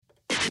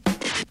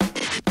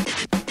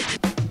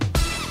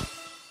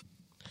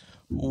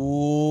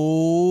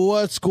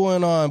What's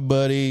going on,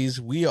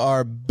 buddies? We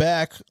are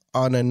back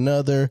on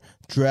another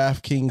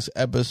DraftKings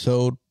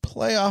episode,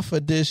 playoff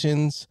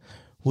editions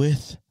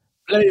with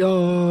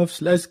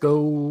playoffs. Let's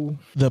go.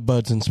 The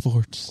Buds in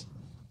Sports.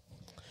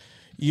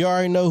 You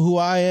already know who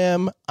I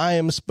am. I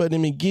am Spuddy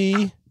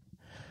McGee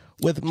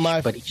with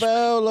my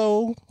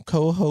fellow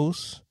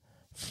co-host,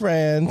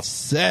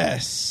 Francis.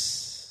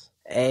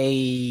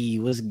 Hey,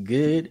 what's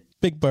good?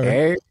 Big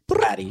Bird.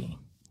 Everybody.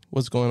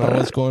 What's going on?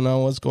 What's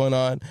going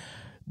on?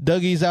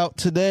 Dougie's out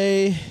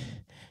today,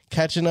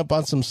 catching up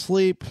on some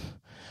sleep.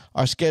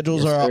 Our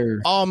schedules are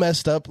all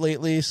messed up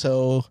lately,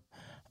 so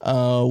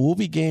we'll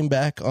be getting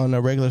back on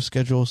a regular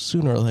schedule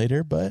sooner or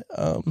later. But,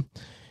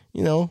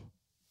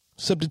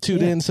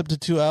 substitute in,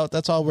 substitute out.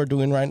 That's all we're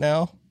doing right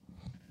now.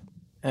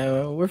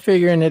 We're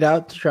figuring it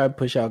out to try to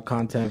push out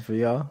content for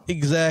y'all.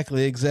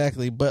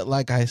 Exactly. But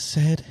like I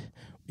said,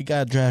 we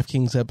got a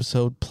DraftKings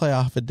episode,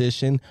 playoff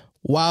edition,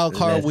 wild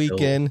card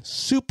weekend,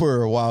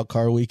 super wild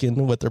card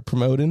weekend, what they're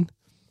promoting.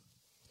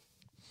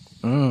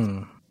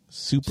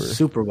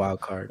 Super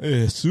wild card.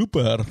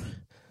 Super,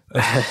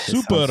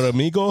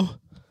 amigo.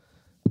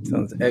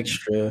 Sounds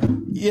extra.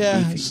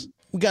 Yeah, beefy.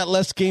 We got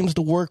less games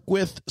to work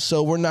with,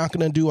 so we're not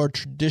going to do our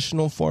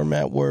traditional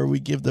format where we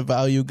give the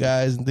value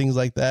guys and things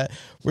like that.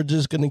 We're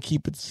just going to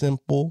keep it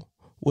simple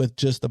with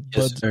just a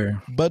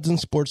Buds and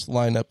Sports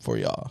lineup for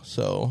y'all.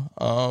 So,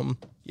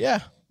 yeah.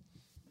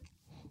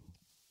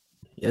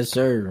 Yes,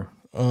 sir.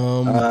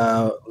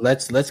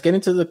 Let's get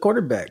into the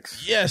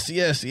quarterbacks. Yes.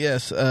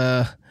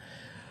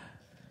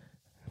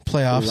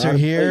 Playoffs are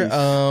here.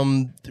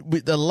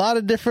 A lot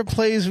of different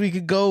plays we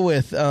could go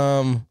with.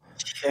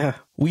 Yeah.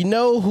 We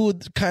know who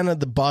kind of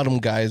the bottom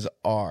guys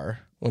are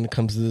when it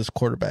comes to this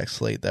quarterback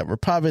slate that we're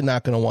probably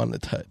not going to want to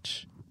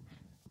touch.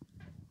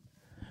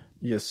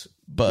 Yes.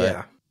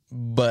 But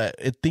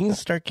things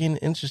start getting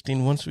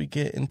interesting once we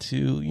get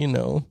into,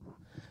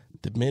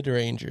 the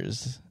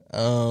mid-rangers.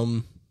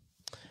 I'm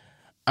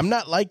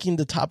not liking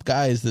the top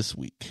guys this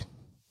week.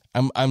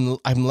 I'm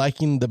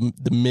liking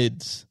the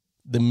mids.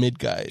 The mid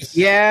guys.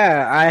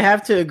 Yeah, I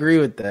have to agree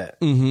with that.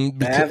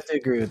 Mm-hmm, I have to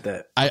agree with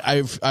that.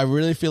 I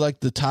really feel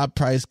like the top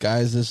price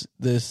guys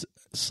this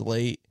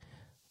slate,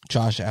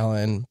 Josh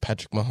Allen,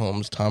 Patrick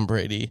Mahomes, Tom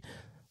Brady.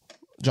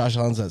 Josh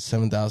Allen's at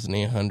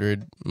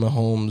 7,800,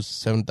 Mahomes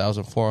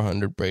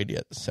 7,400, Brady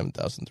at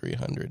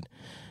 7,300.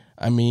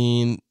 I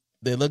mean,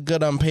 they look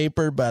good on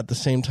paper, but at the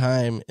same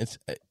time,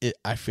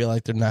 I feel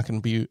like they're not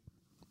going to be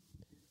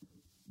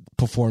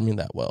performing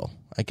that well,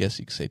 I guess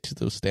you could say, to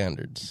those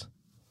standards.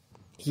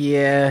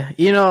 Yeah,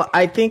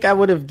 I think I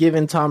would have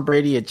given Tom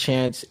Brady a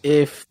chance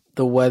if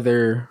the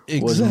weather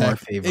was more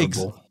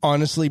favorable.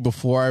 Honestly,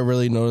 before I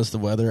really noticed the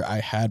weather, I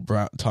had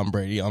Tom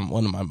Brady on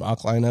one of my mock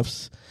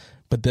lineups,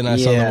 but then I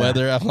saw the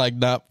weather. I'm like,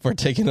 nah, we're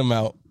taking him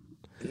out.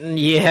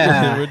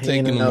 Yeah, we're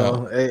taking him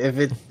out.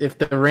 If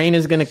the rain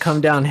is going to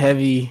come down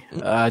heavy,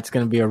 it's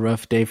going to be a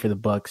rough day for the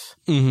Bucks.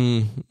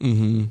 So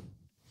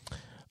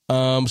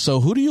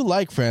who do you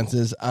like,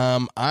 Francis?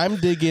 I'm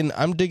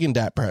digging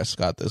Dak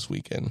Prescott this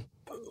weekend.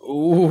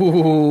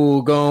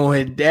 Ooh, going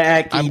with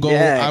Dak. I'm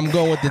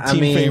going with the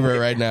team favorite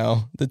right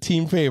now. The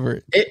team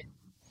favorite.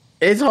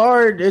 It's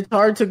hard. It's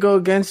hard to go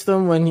against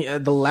them when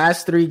the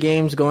last 3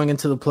 games going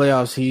into the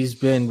playoffs, he's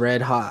been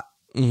red hot.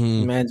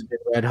 Mm-hmm. Man's been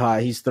red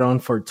hot. He's thrown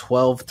for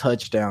 12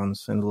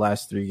 touchdowns in the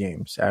last 3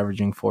 games,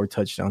 averaging 4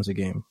 touchdowns a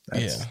game.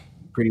 That's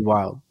pretty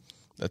wild.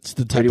 That's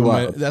the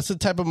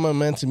type of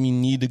momentum you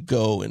need to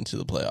go into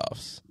the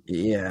playoffs.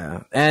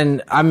 Yeah,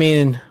 and I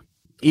mean,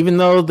 even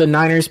though the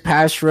Niners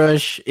pass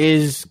rush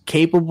is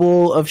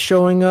capable of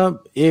showing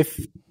up, if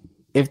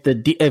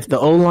the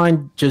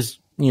O-line just,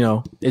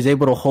 is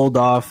able to hold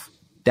off,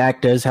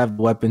 Dak does have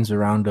weapons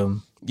around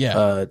him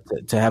to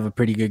have a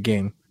pretty good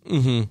game.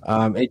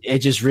 Mm-hmm. It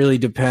just really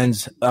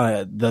depends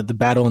the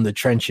battle in the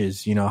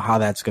trenches, how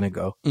that's going to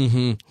go.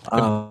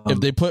 Mm-hmm.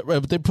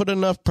 If they put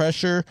enough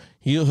pressure,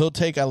 he'll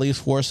take at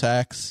least 4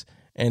 sacks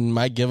and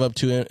might give up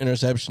 2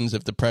 interceptions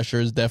if the pressure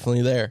is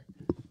definitely there.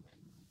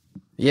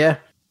 Yeah.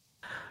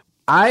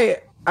 I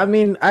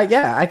can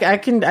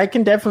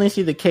definitely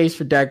see the case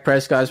for Dak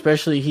Prescott,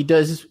 especially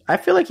I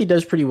feel like he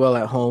does pretty well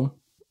at home.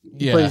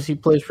 He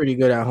plays pretty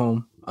good at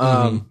home.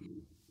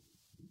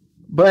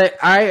 But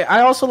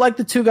I also like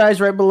the 2 guys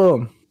right below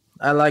him.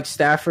 I like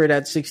Stafford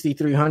at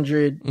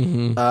 6,300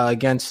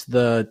 against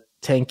the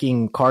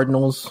tanking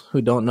Cardinals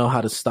who don't know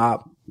how to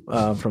stop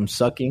from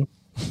sucking.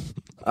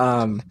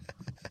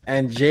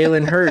 And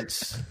Jalen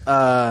Hurts,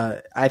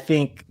 I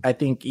think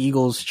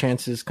Eagles'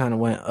 chances kind of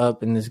went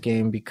up in this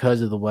game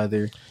because of the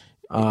weather.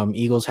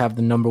 Eagles have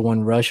the number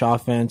 1 rush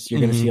offense. You're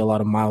going to see a lot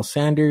of Miles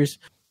Sanders.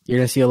 You're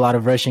going to see a lot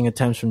of rushing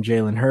attempts from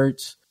Jalen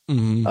Hurts.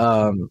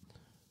 And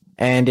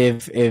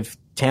if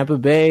Tampa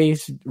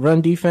Bay's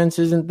run defense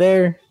isn't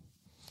there,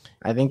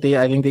 I think the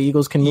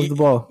Eagles can move the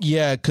ball.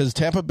 Yeah, because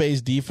Tampa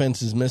Bay's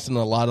defense is missing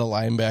a lot of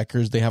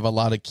linebackers. They have a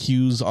lot of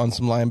Qs on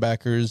some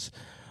linebackers.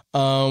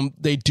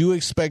 They do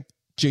expect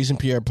Jason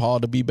Pierre-Paul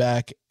to be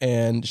back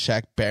and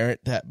Shaq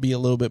Barrett to be a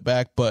little bit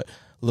back, but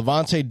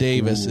Levante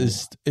Davis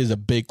is a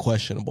big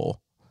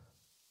questionable.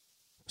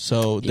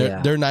 So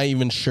they're not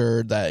even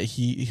sure that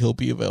he'll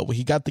be available.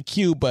 He got the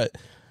cue, but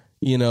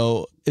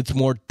it's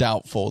more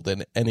doubtful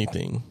than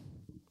anything.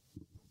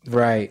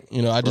 Right.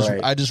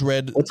 I just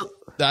read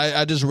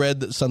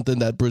something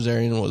that Bruce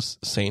Arians was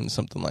saying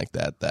something like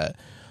that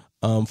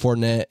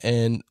Fournette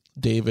and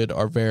David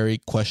are very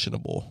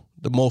questionable,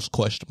 the most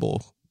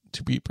questionable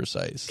to be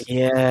precise.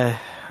 Yeah,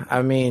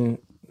 I mean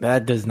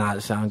that does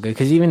not sound good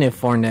because even if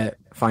Fournette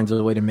finds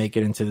a way to make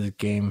it into this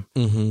game,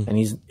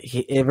 and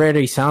it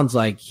already sounds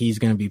like he's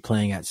going to be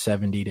playing at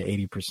 70 to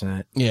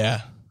 80%.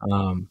 Yeah.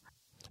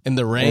 In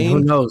the rain, who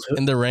knows?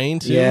 In the rain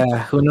too.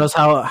 Yeah, who knows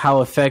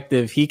how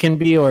effective he can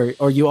be,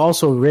 or you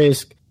also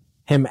risk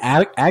him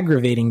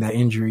aggravating that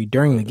injury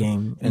during the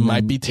game, and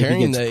might be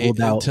tearing the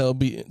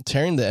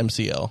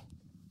MCL.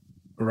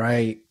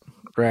 Right.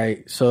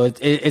 So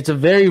it's a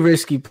very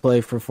risky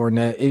play for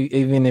Fournette,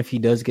 even if he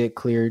does get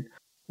cleared.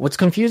 What's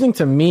confusing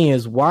to me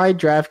is why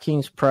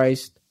DraftKings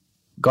priced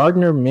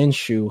Gardner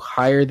Minshew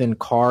higher than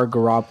Carr,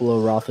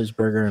 Garoppolo,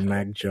 Roethlisberger, and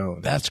Mac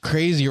Jones. That's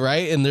crazy,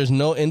 right? And there's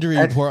no injury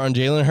report on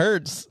Jalen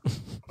Hurts.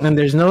 And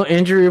there's no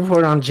injury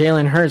report on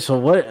Jalen Hurts. So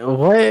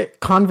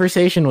what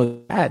conversation was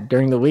that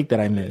during the week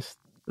that I missed?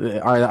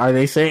 Are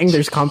they saying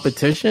there's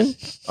competition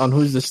on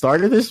who's the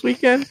starter this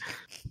weekend?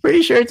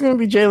 Pretty sure it's going to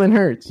be Jalen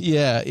Hurts.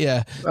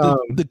 Yeah.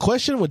 The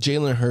question with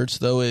Jalen Hurts,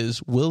 though,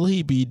 is will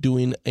he be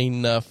doing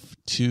enough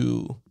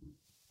to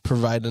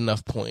provide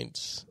enough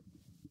points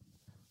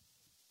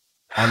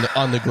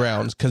on the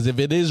grounds? Because if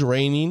it is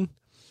raining,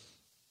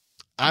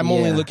 I'm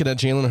only looking at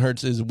Jalen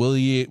Hurts is will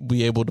he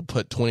be able to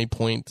put 20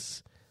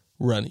 points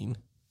running?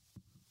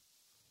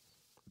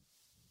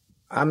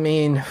 I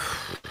mean,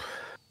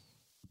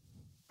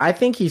 I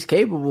think he's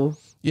capable.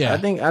 Yeah.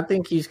 I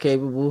think he's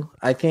capable.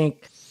 I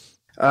think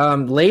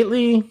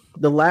lately,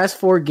 the last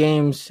 4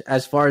 games,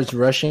 as far as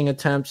rushing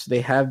attempts,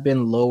 they have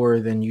been lower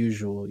than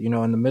usual.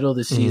 In the middle of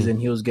the season,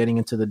 he was getting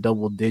into the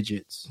double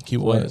digits. He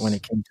was when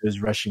it came to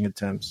his rushing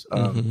attempts.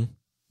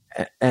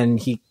 And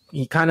he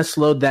kind of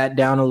slowed that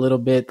down a little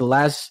bit.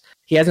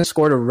 He hasn't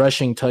scored a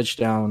rushing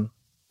touchdown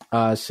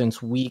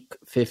since week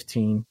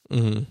 15.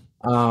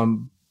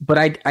 But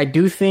I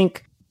do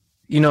think,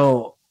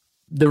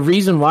 the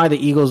reason why the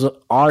Eagles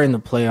are in the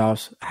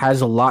playoffs has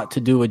a lot to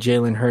do with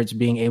Jalen Hurts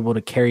being able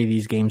to carry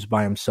these games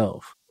by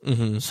himself.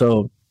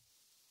 So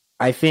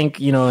I think,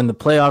 in the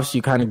playoffs,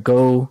 you kind of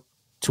go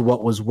to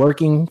what was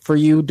working for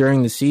you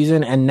during the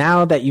season. And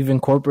now that you've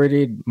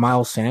incorporated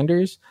Miles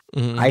Sanders,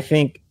 I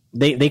think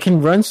they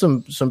can run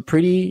some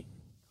pretty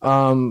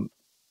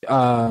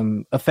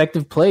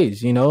effective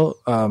plays,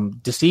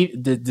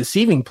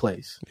 deceiving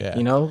plays,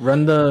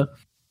 run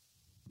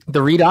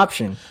the read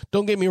option.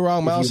 Don't get me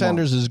wrong, Miles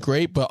Sanders is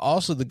great, but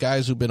also the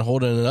guys who've been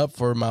holding it up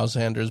for Miles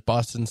Sanders,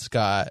 Boston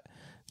Scott,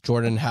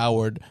 Jordan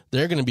Howard,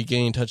 they're going to be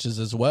gaining touches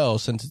as well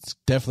since it's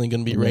definitely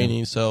going to be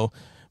raining. So,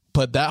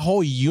 but that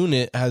whole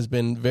unit has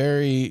been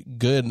very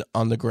good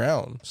on the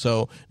ground.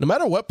 So no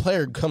matter what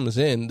player comes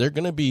in, they're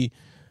going to be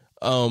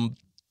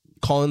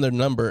calling their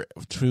number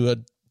to a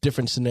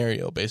different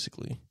scenario,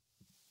 basically.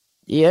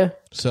 Yeah.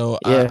 So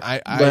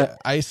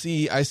I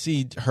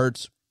see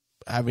Hurts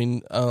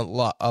having a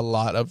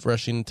lot of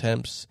rushing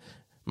attempts.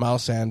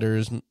 Miles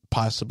Sanders,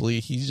 possibly.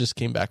 He just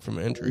came back from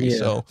injury,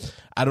 so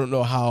I don't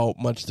know how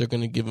much they're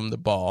going to give him the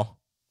ball.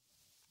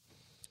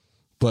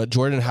 But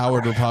Jordan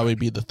Howard will probably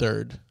be the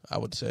third, I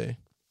would say.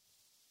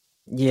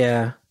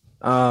 Yeah.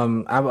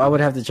 I would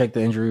have to check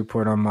the injury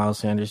report on Miles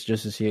Sanders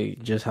just to see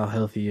just how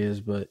healthy he is.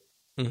 But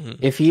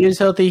if he is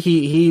healthy,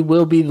 he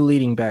will be the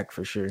leading back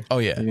for sure. Oh,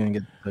 yeah. He's going to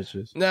get the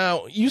touches.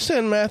 Now, you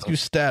said Matthew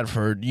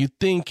Stafford. You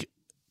think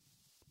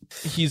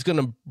he's going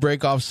to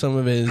break off some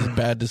of his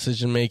bad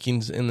decision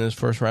makings in this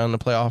first round of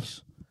the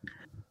playoffs?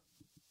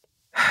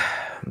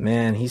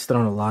 Man, he's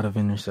thrown a lot of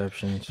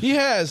interceptions. He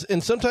has,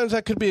 and sometimes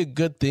that could be a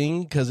good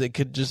thing because it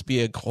could just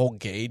be a whole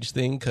gauge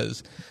thing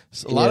because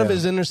a lot of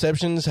his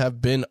interceptions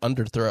have been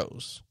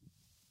underthrows.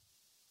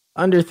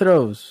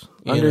 Underthrows.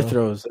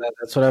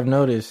 That's what I've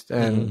noticed,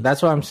 and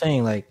that's what I'm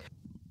saying. Like,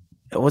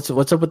 what's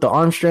up with the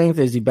arm strength?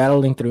 Is he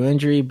battling through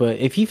injury? But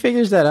if he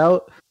figures that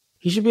out,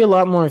 he should be a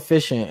lot more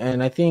efficient.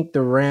 And I think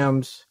the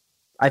Rams,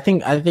 I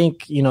think they're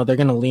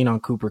going to lean on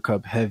Cooper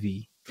Kupp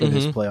heavy for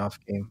this playoff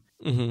game.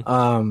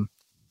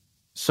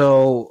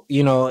 So,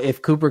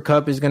 if Cooper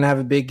Kupp is going to have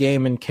a big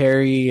game and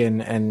carry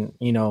and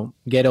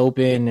get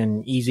open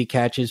and easy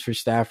catches for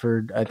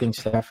Stafford, I think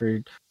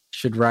Stafford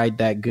should ride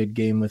that good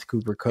game with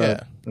Cooper Kupp.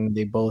 Yeah. And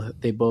they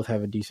both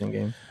have a decent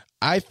game.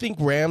 I think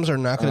Rams are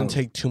not going to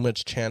take too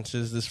much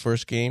chances this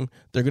first game.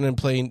 They're going to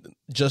play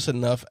just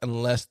enough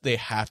unless they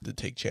have to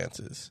take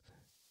chances.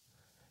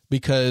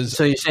 Because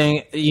so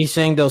you're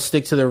saying they'll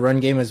stick to their run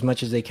game as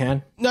much as they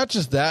can? Not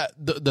just that,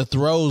 the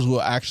throws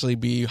will actually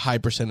be high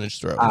percentage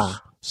throws.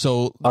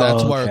 So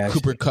that's where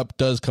Cooper Kupp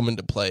does come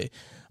into play.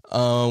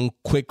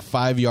 Quick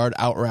 5-yard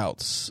out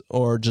routes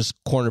or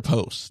just corner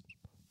post,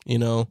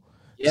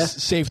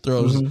 safe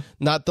throws,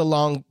 not the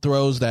long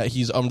throws that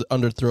he's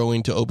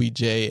underthrowing to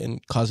OBJ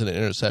and causing an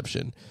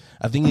interception.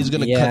 I think he's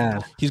going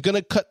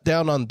to cut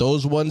down on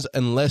those ones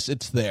unless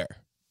it's there.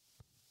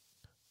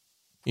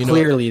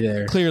 Clearly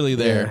there. Clearly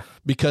there. Yeah.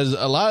 Because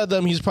a lot of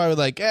them, he's probably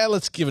like,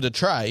 let's give it a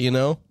try,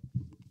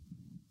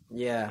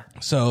 Yeah.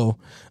 So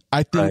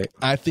I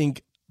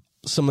think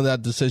some of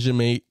that decision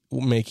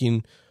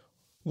making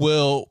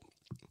will,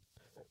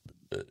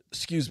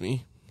 excuse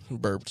me,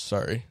 burped,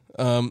 sorry.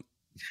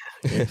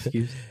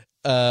 Excuse.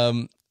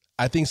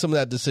 I think some of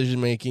that decision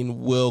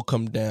making will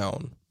come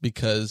down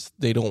because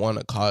they don't want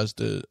to cause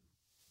the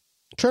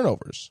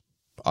turnovers,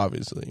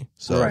 obviously.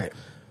 So, Right.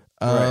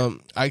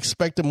 I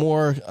expect a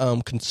more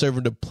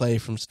conservative play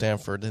from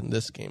Stanford in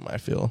this game, I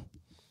feel.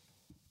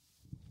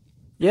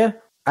 Yeah,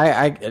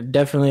 I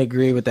definitely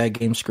agree with that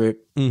game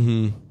script.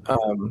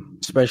 Mm-hmm.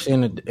 Especially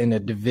in a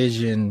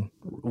division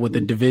with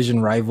a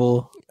division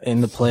rival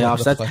in the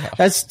playoffs. The playoffs.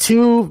 That's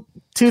two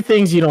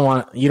things you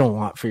don't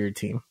want for your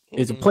team.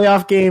 It's a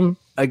playoff game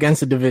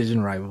against a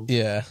division rival.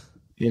 Yeah.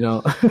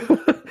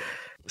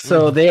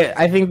 So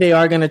I think they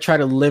are going to try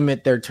to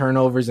limit their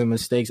turnovers and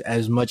mistakes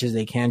as much as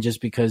they can,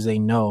 just because they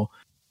know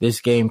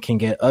this game can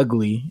get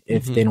ugly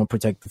if they don't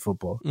protect the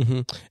football. Mm-hmm.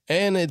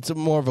 And it's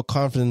more of a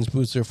confidence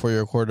booster for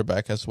your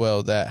quarterback as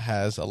well that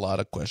has a lot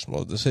of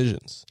questionable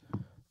decisions.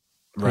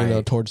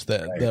 Right. Towards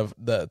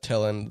the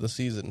tail end of the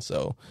season.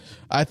 So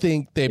I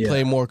think they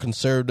play more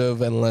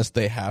conservative unless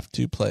they have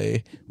to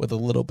play with a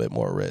little bit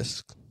more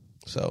risk.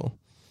 So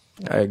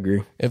I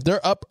agree. if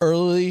they're up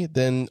early,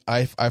 then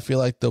I feel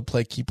like they'll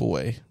play keep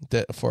away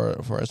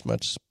for as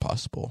much as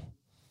possible.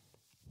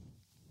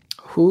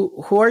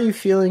 Who are you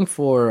feeling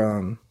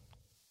for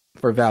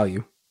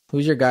value?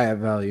 Who's your guy at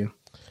value?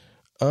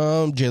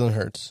 Jalen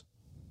Hurts.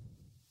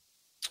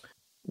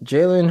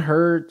 Jalen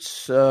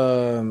Hurts.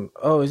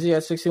 Is he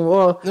at 16?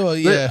 Well,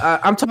 yeah.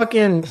 I'm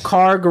talking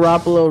Carr,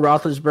 Garoppolo,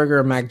 Roethlisberger,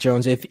 or Mac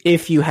Jones.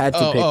 If you had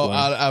to pick one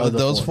out of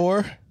those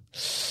four.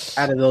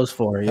 Out of those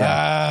four,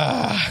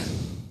 yeah.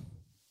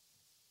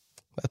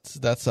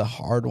 That's a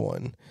hard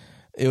one.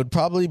 It would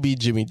probably be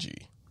Jimmy G.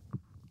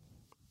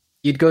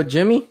 You'd go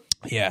Jimmy?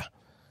 Yeah.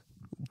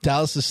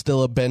 Dallas is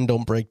still a bend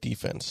don't break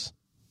defense.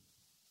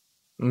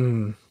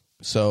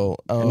 So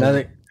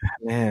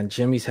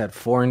Jimmy's had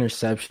 4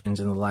 interceptions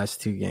in the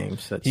last 2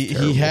 games. That's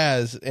he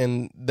has,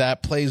 and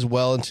that plays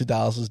well into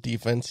Dallas's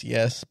defense,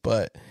 yes,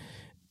 but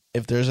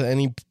if there's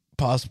any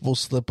possible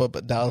slip up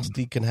at Dallas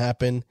D can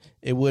happen,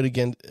 it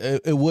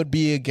would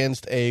be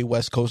against a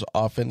West Coast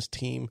offense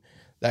team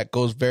that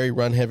goes very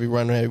run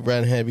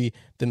heavy,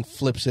 then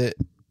flips it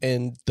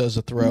and does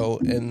a throw,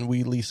 and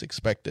we least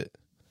expect it.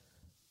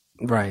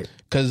 Right.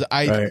 Because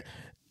I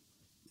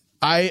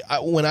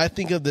when I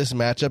think of this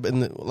matchup,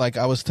 and like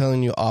I was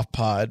telling you off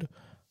pod,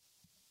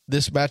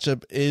 this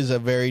matchup is a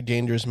very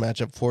dangerous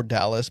matchup for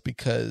Dallas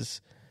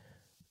because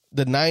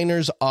the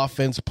Niners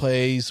offense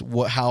plays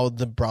how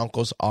the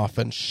Broncos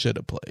offense should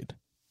have played.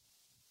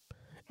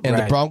 And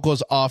the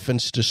Broncos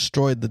offense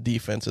destroyed the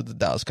defense of the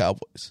Dallas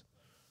Cowboys.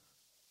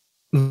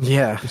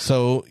 Yeah.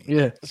 So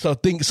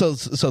think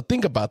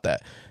about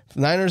that.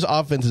 The Niners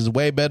offense is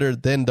way better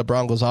than the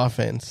Broncos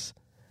offense.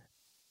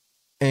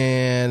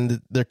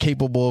 And they're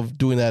capable of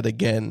doing that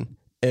again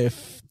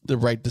if the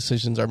right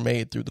decisions are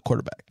made through the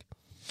quarterback.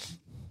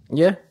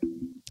 Yeah.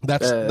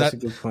 That's a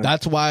good point.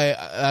 That's why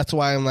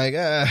I'm like,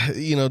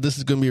 this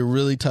is going to be a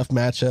really tough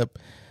matchup.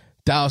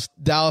 Dallas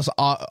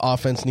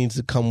offense needs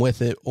to come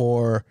with it,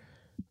 or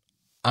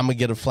I'm gonna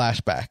get a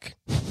flashback.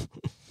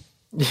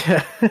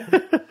 Yeah,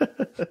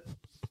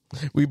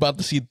 we about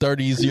to see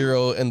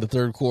 30-0 in the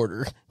third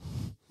quarter.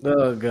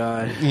 Oh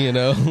God,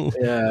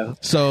 Yeah.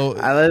 So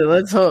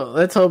let's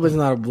hope it's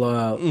not a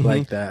blowout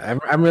like that.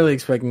 I'm really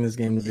expecting this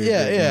game to be.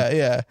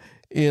 Yeah.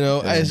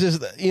 It's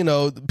just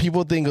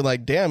people think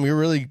like, damn, you're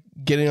really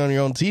getting on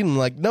your own team. I'm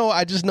like, no,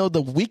 I just know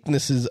the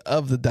weaknesses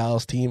of the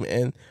Dallas team,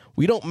 and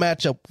we don't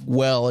match up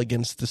well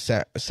against the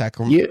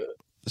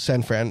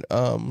San Fran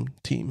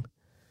team.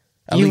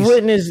 You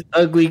witness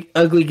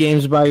ugly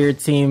games by your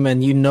team,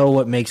 and you know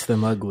what makes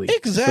them ugly.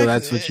 Exactly. So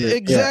that's what you're.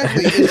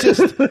 Exactly. Yeah. It's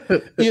just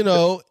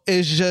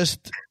it's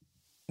just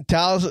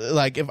Dallas.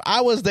 Like if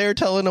I was there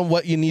telling them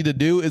what you need to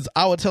do, is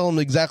I would tell them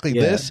exactly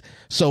this.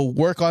 So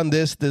work on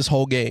this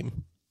whole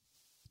game.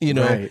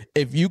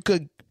 If you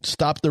could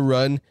stop the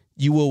run,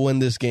 you will win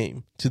this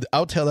game.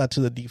 I'll tell that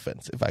to the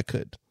defense if I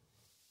could.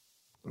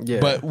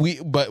 Yeah. But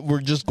we're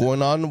just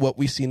going on what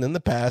we've seen in the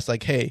past.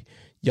 Like, hey,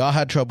 y'all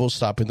had trouble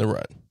stopping the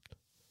run.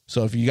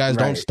 So if you guys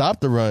don't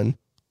stop the run,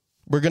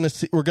 we're gonna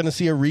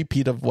see a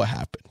repeat of what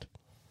happened.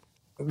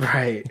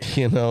 Right.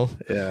 Yeah.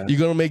 You're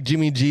gonna make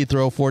Jimmy G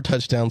throw 4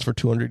 touchdowns for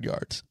 200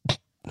 yards.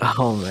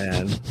 Oh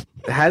man.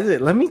 Has it?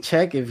 Let me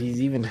check if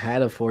he's even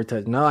had a 4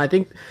 touch. No, I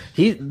think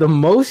the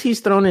most he's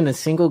thrown in a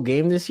single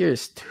game this year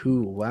is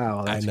 2.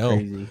 Wow, that's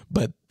crazy.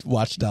 But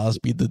watch Dallas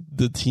be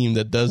the team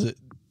that does it.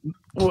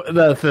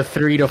 The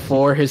 3 to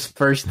 4, his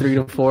first 3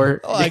 to 4,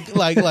 like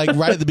right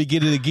at the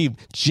beginning of the game,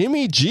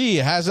 Jimmy G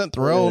hasn't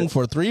thrown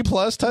for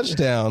 3+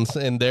 touchdowns,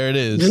 and there it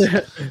is.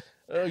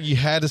 You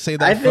had to say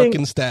that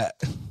fucking stat.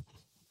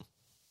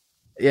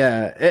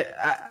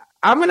 Yeah,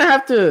 I'm gonna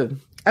have to.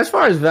 As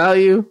far as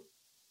value,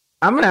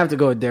 I'm gonna have to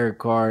go with Derek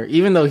Carr,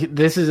 even though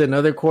this is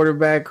another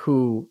quarterback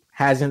who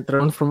hasn't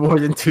thrown for more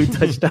than 2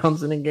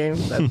 touchdowns in a game.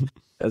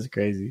 That's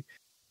crazy.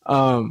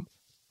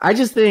 I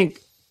just think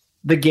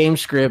the game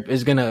script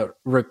is going to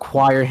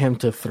require him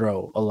to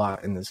throw a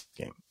lot in this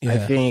game. Yeah.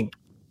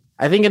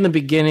 I think in the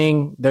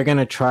beginning, they're going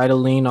to try to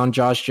lean on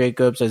Josh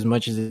Jacobs as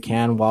much as they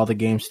can while the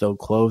game's still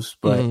close.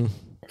 But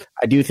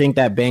I do think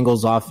that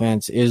Bengals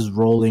offense is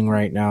rolling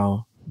right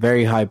now,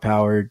 very high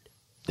powered.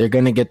 They're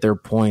going to get their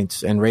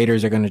points, and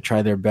Raiders are going to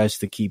try their best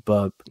to keep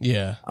up.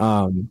 Yeah.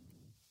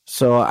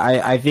 So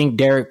I think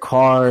Derek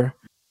Carr,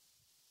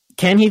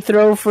 can he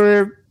throw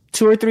for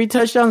 2 or 3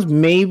 touchdowns?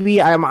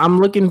 Maybe. I'm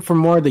looking for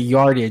more of the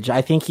yardage.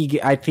 I think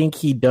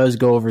he does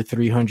go over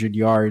 300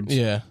 yards.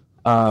 Yeah.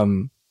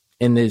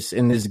 In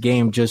this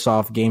game, just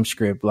off game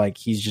script, like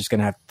he's just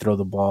gonna have to throw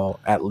the ball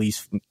at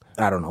least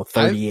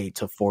 38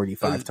 to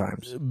 45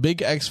 times.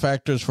 Big X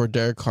factors for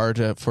Derek Carr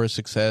for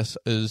success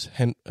is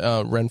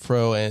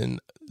Renfro and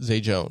Zay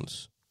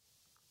Jones.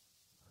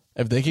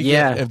 If they could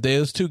if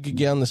those two could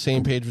get on the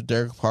same page with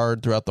Derek Carr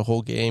throughout the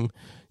whole game,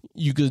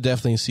 you could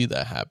definitely see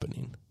that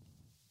happening.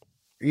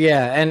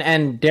 Yeah,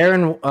 and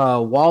Darren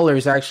Waller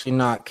is actually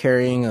not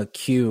carrying a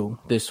Q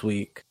this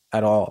week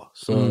at all,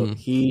 so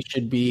he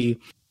should be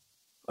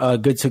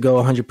good to go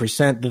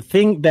 100%. The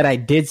thing that I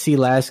did see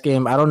last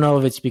game, I don't know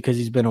if it's because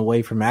he's been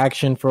away from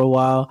action for a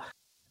while,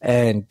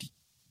 and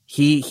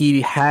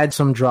he had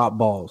some drop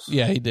balls.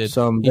 Yeah, he did.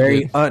 Some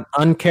very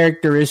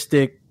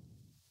uncharacteristic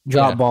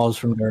drop balls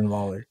from Darren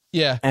Waller.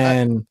 Yeah.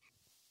 And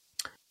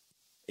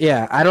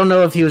I don't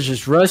know if he was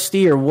just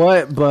rusty or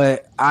what,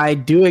 but I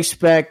do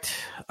expect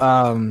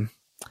in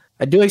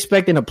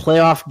a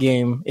playoff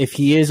game, if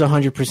he is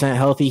 100%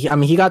 healthy, I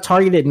mean, he got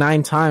targeted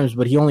 9 times,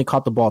 but he only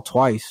caught the ball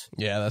twice.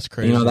 Yeah, that's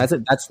crazy.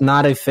 That's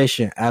not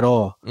efficient at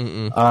all.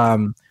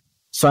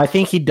 So I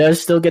think he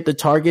does still get the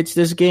targets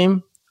this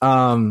game.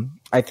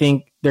 I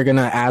think they're going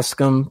to ask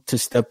him to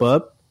step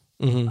up.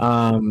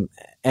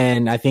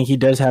 And I think he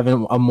does have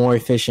a more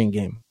efficient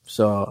game.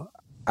 So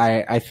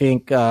I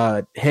think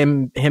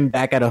him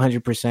back at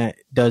 100%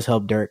 does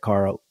help Derek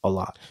Carr a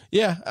lot.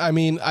 Yeah, I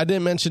mean, I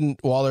didn't mention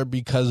Waller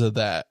because of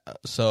that.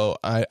 So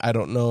I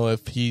don't know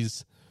if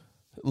he's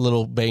a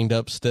little banged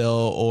up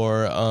still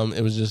or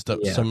it was just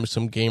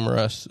some game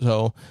rust.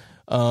 So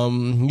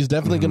he's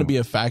definitely going to be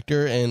a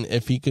factor. And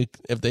if they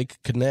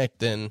could connect,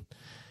 then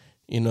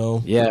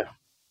we're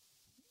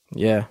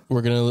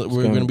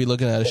gonna be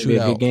looking at a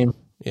shootout. A good game.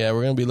 Yeah,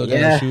 we're gonna be looking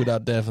at a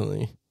shootout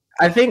definitely.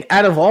 I think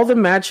out of all the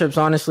matchups,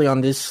 honestly,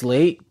 on this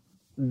slate,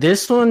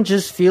 this one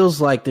just feels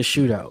like the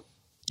shootout.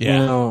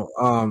 Yeah.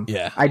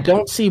 I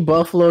don't see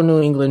Buffalo,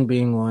 New England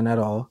being one at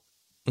all.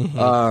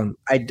 I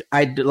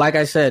like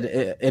I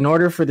said, in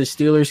order for the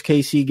Steelers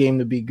KC game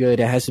to be good,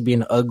 it has to be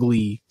an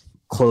ugly,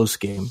 close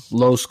game,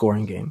 low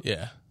scoring game.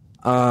 Yeah.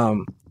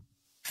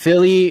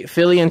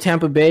 Philly and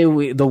Tampa Bay,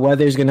 the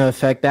weather is going to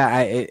affect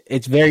that.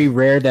 It's very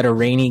rare that a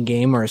rainy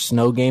game or a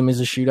snow game is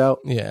a shootout.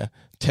 Yeah.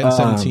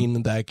 10-17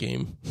 in that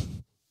game.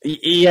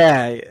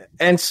 Yeah.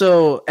 And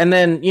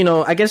then,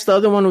 I guess the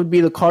other one would be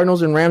the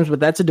Cardinals and Rams,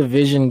 but that's a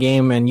division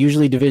game, and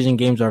usually division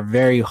games are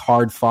very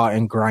hard fought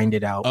and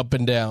grinded out. Up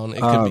and down.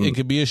 It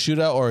could be a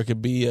shootout or it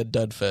could be a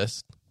dud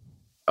fest.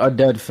 And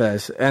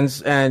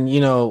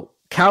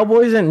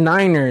Cowboys and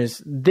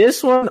Niners,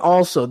 this one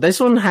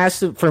has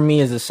to, for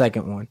me, is the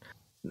second one.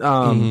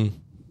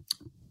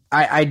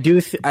 I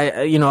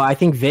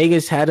think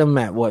Vegas had them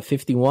at what,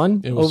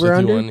 51 it was over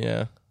 51, under?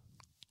 Yeah.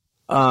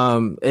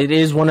 It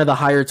is one of the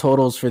higher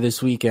totals for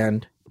this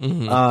weekend.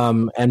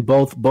 And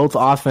both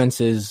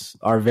offenses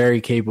are very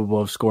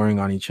capable of scoring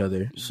on each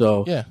other.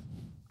 So yeah,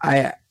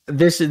 that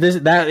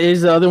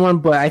is the other one.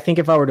 But I think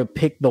if I were to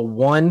pick the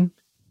one,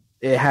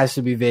 it has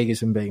to be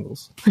Vegas and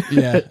Bengals.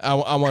 Yeah,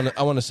 I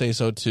want to say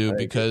so too,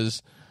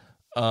 because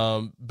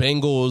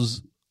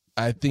Bengals,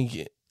 I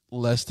think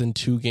less than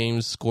 2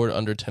 games scored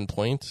under 10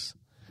 points.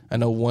 I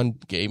know one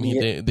game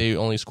they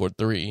only scored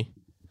 3.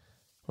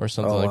 Or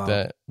something like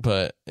that,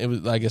 but it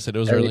was, like I said, it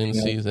was early in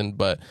the season.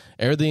 But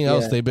everything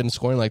else, they've been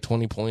scoring like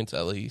 20 points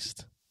at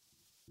least.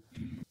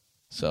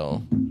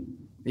 So,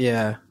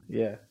 yeah,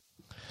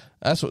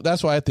 that's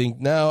why I think.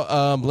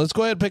 Now, let's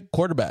go ahead and pick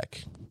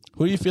quarterback.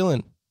 Who are you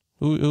feeling?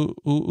 Who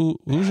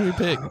should we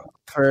pick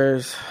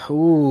first?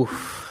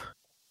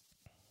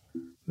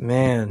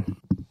 Man,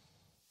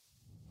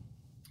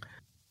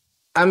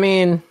 I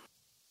mean,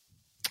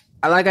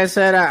 like I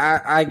said,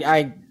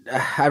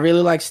 I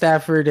really like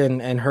Stafford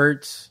and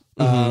Hurts.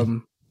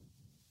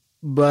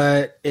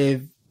 But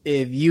if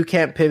you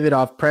can't pivot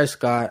off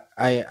Prescott,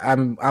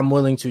 I'm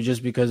willing to,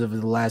 just because of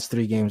the last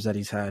 3 games that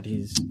he's had.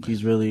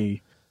 He's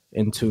really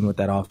in tune with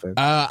that offense.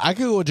 I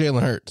could go with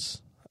Jalen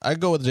Hurts. I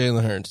go with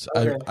Jalen Hurts.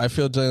 Okay. I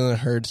feel Jalen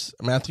Hurts.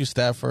 Matthew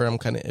Stafford, I'm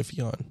kind of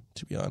iffy on,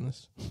 to be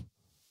honest.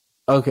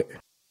 Okay.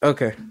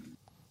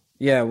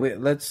 Yeah,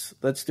 let's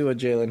do a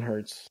Jalen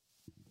Hurts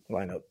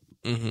lineup.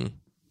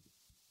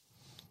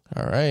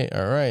 All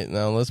right.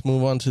 Now let's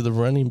move on to the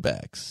running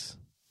backs.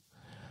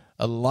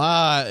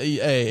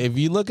 Hey, if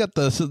you look at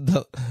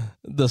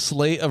the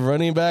slate of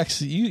running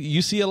backs,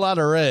 you see a lot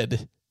of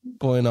red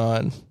going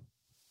on.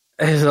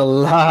 There's a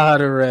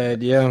lot of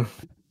red, yeah.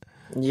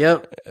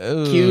 Yep.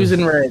 Ooh. Qs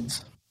and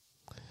reds.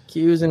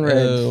 Qs and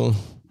reds.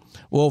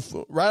 Well,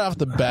 right off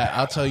the bat,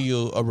 I'll tell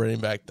you a running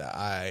back that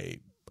I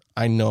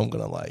know I'm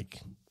going to like.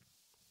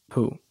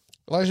 Who?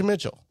 Elijah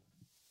Mitchell.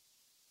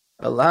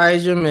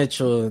 Elijah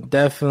Mitchell.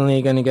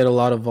 Definitely going to get a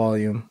lot of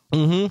volume.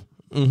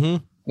 Mm-hmm. Mm-hmm.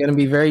 Going to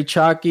be very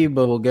chalky,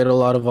 but we'll get a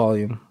lot of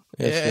volume.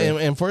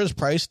 And for his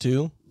price,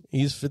 too,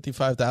 he's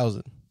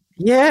 $55,000.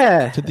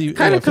 Yeah.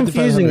 Kind of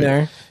confusing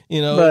there.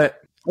 You know,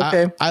 but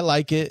okay. I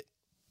like it.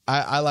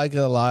 I like it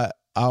a lot.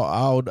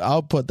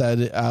 I'll put that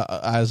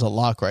as a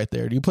lock right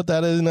there. Do you put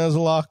that in as a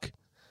lock?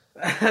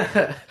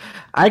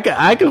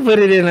 I could put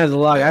it in as a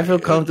lock. I feel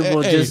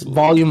comfortable just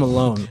volume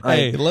alone.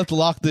 Hey, let's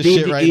lock this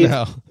shit right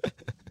now.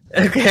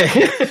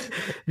 Okay.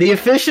 The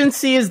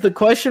efficiency is the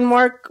question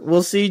mark.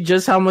 We'll see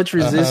just how much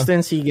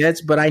resistance he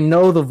gets, but I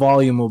know the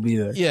volume will be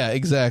there. Yeah,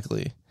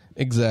 exactly.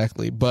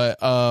 But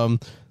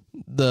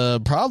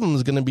the problem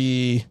is going to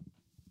be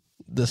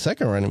the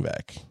second running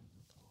back.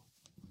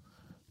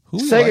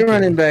 Second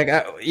running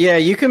back.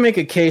 You can make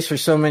a case for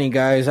so many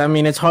guys. I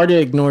mean, it's hard to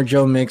ignore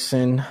Joe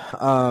Mixon.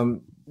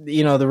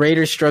 The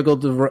Raiders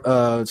struggled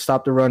to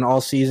stop the run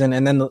all season,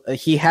 and then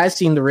he has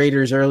seen the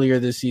Raiders earlier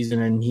this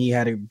season, and he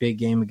had a big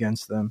game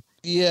against them.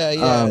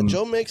 Yeah.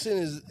 Joe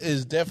Mixon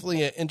is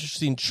definitely an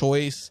interesting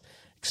choice,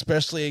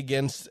 especially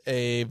against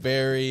a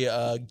very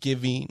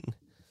giving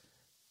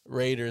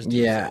Raiders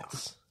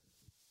defense.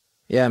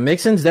 Yeah,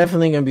 Mixon's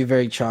definitely going to be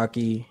very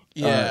chalky.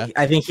 Yeah.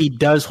 I think he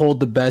does hold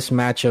the best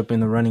matchup in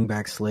the running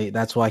back slate.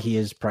 That's why he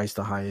is priced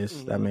the highest.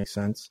 Mm-hmm. That makes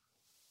sense.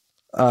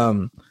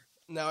 Go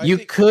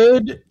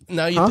ahead.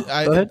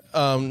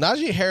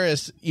 Najee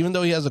Harris, even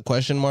though he has a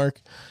question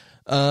mark,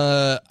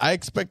 I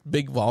expect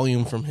big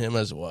volume from him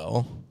as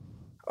well.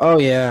 Oh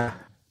yeah.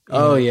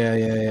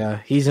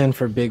 He's in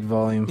for big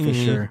volume for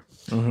sure.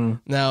 Mm-hmm.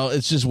 Now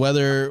it's just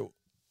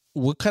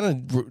what kind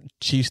of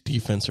Chiefs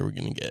defense are we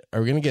going to get? Are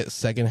we going to get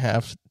second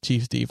half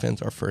Chiefs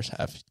defense or first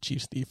half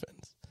Chiefs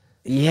defense?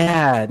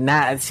 Yeah,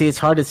 it's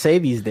hard to say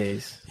these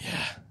days.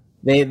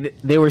 Yeah.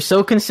 They were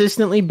so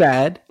consistently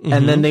bad,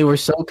 and then they were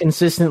so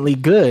consistently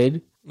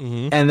good,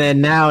 and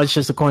then now it's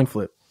just a coin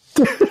flip.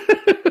 Do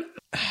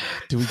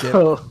we get?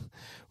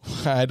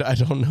 I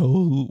don't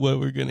know what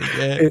we're gonna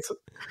get.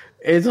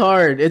 It's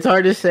hard. It's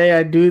hard to say.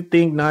 I do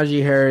think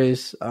Najee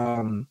Harris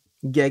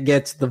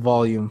gets the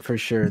volume for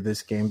sure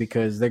this game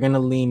because they're gonna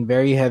lean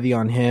very heavy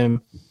on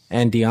him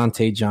and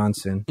Deontay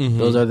Johnson. Mm-hmm.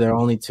 Those are their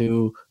only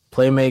two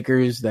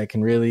playmakers that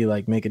can really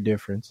make a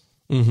difference.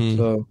 Mm-hmm.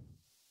 So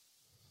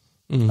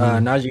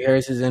Najee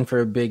Harris is in for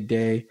a big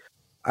day.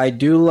 I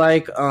do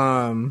like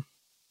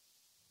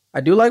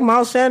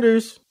Miles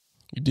Sanders.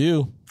 You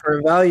do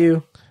for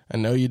value. I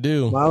know you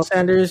do. Miles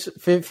Sanders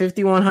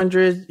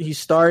 5,100. He's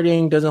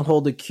starting. Doesn't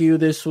hold the queue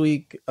this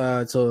week.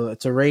 It's a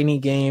rainy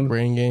game.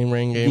 Rain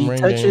game.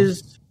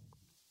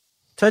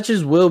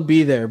 Touches will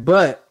be there,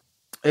 but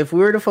if we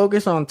were to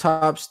focus on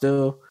top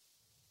still,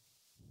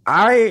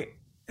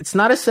 it's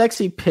not a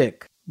sexy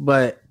pick,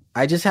 but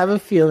I just have a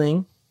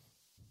feeling,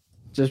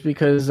 just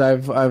because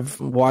I've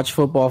watched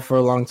football for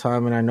a long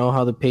time and I know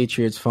how the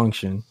Patriots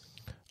function.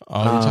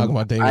 Oh, you're talking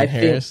about Damian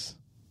Harris?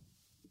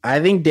 I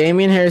think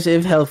Damian Harris,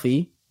 if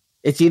healthy,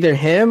 it's either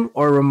him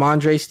or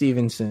Ramondre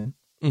Stevenson.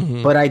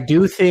 Mm-hmm. But I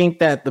do think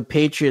that the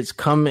Patriots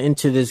come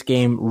into this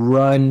game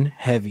run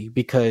heavy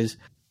because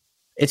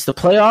it's the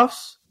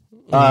playoffs.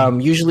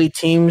 Mm-hmm. Usually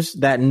teams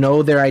that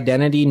know their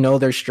identity, know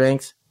their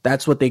strengths,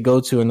 that's what they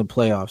go to in the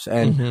playoffs.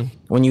 And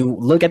when you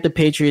look at the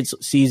Patriots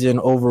season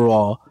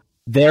overall,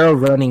 they're a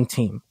running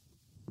team.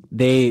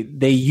 They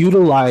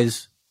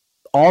utilize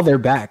all their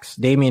backs,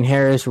 Damian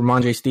Harris,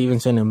 Ramondre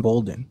Stevenson, and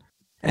Bolden.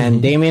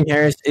 And Damian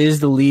Harris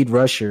is the lead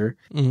rusher,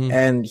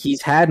 and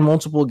he's had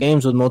multiple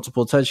games with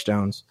multiple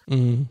touchdowns.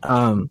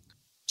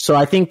 So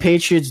I think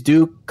Patriots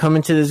do come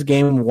into this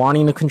game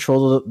wanting to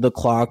control the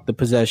clock, the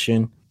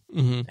possession,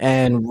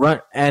 and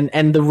run.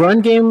 And the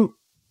run game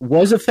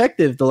was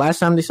effective the last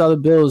time they saw the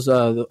Bills,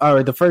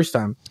 or the first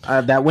time,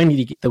 the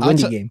windy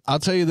game. I'll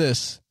tell you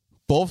this.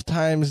 Both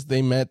times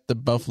they met the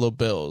Buffalo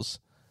Bills,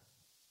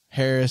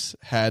 Harris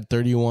had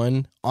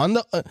 31 on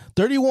the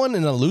 31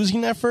 in a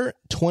losing effort,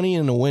 20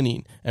 in a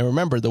winning. And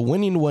remember, the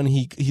winning one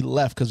he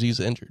left because he's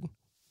injured.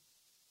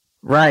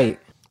 Right.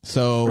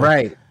 So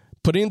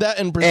putting that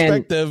in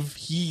perspective,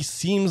 he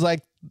seems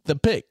like the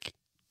pick.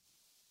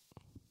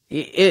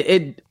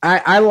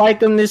 I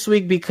like him this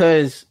week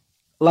because,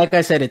 like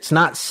I said, it's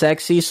not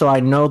sexy, so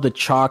I know the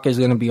chalk is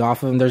going to be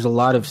off of him. There's a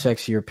lot of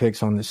sexier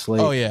picks on this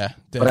slate. Oh yeah,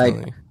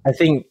 definitely. But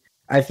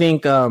I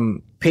think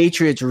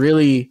Patriots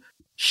really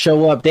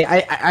show up.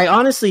 I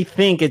honestly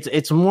think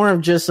it's more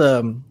of just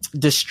a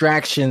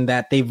distraction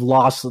that they've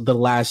lost the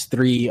last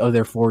 3 of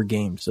their 4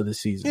 games of the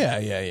season.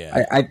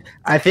 Yeah.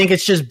 I think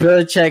it's just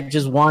Belichick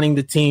just wanting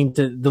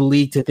the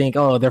league to think,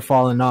 oh, they're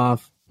falling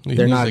off.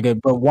 They're not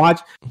good. But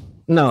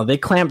they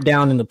clamp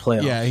down in the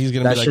playoffs. Yeah, he's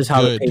gonna. That's just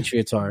how the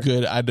Patriots are.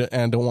 Good. I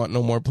don't want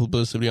no more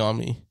publicity on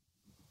me.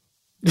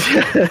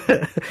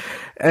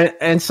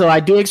 and so I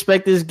do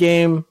expect this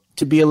game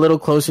to be a little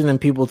closer than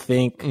people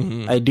think.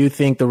 Mm-hmm. I do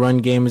think the run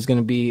game is going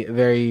to be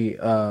very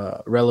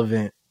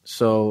relevant.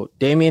 So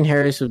Damian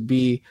Harris would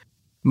be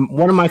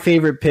one of my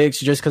favorite picks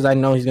just because I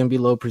know he's going to be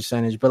low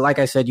percentage. But like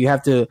I said, you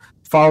have to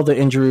follow the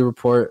injury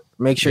report,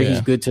 make sure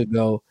he's good to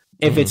go.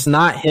 If it's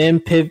not him,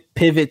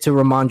 pivot to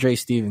Ramondre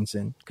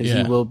Stevenson because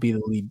he will be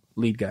the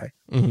lead guy.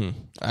 Mm-hmm.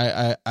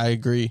 I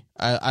agree.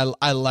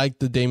 I like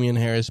the Damian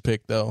Harris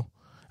pick though.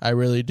 I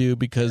really do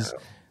because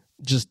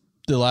just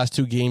the last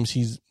 2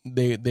 games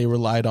they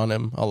relied on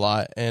him a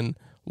lot, and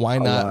why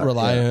not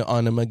rely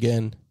on him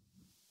again?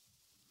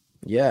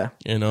 Yeah,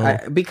 you know,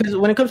 because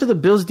when it comes to the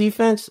Bills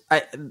defense,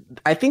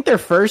 I think they're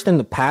first in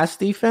the pass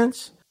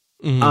defense.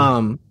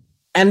 Mm-hmm.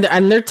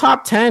 And they're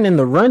top 10 in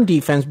the run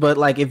defense, but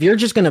like if you're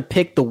just gonna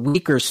pick the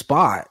weaker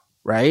spot,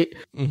 right?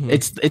 Mm-hmm.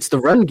 It's the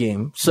run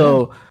game.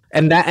 So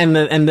and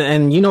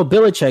you know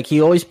Belichick,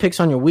 he always picks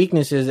on your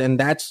weaknesses, and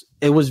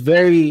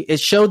it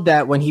showed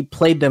that when he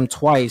played them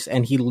twice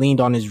and he leaned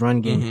on his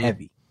run game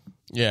heavy.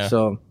 Yeah.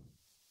 So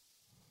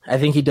I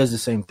think he does the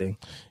same thing.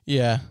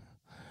 Yeah.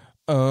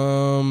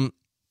 Going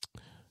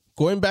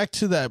back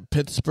to that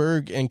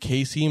Pittsburgh and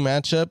KC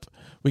matchup,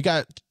 we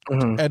got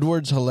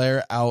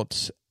Edwards-Helaire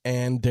out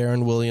and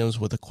Darren Williams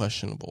with a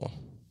questionable.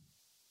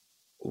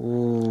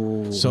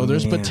 Ooh, so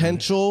there's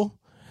potential,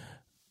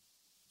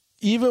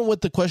 even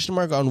with the question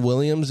mark on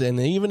Williams, and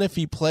even if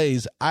he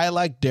plays, I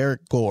like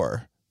Derek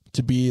Gore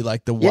to be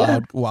like the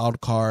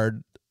wild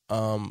card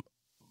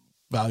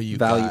value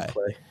guy.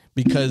 Play.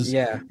 Because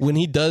when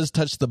he does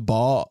touch the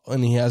ball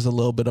and he has a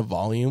little bit of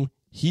volume,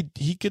 he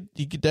could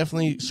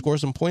definitely score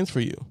some points for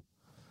you.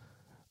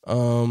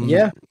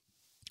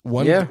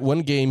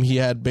 One game he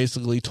had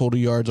basically total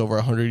yards over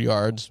 100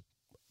 yards.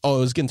 Oh,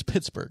 it was against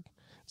Pittsburgh.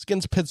 It's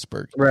against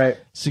Pittsburgh. Right.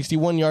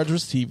 61 yards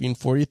receiving,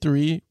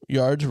 43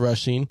 yards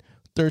rushing,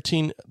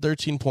 13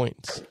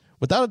 points.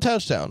 Without a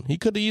touchdown. He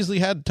could have easily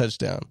had a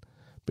touchdown,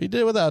 but he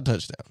did it without a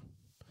touchdown.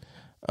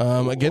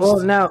 What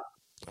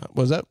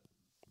was that?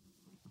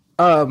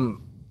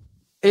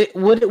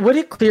 Would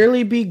it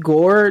clearly be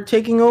Gore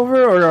taking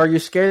over, or are you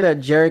scared that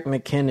Jerick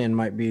McKinnon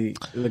might be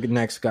the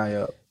next guy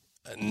up?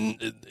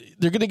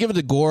 They're going to give it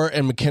to Gore,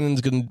 and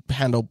McKinnon's going to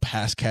handle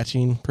pass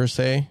catching per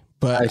se.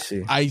 But I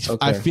see.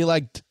 I feel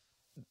like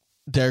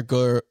Derek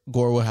Gore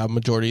will have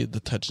majority of the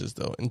touches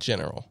though in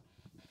general.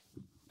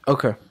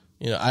 Okay.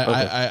 You know,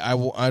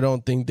 I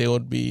don't think they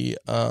would be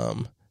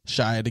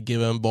shy to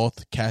give him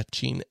both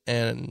catching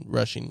and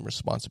rushing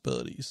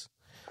responsibilities.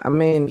 I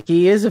mean,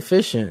 he is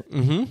efficient.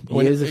 Mm-hmm.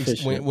 He is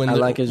efficient. I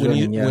like his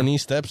running. When he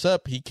steps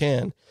up, he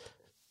can.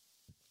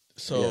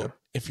 So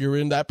if you're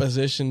in that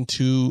position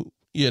to,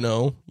 you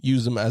know,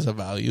 use him as a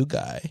value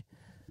guy,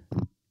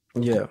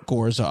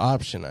 Gore's an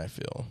option, I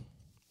feel.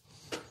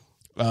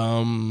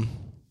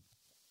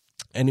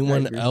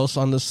 Anyone else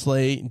on the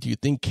slate? Do you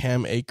think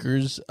Cam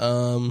Akers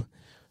has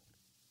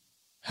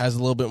a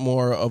little bit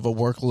more of a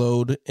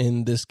workload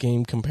in this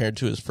game compared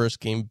to his first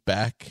game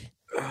back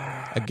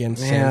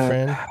against San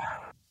Fran?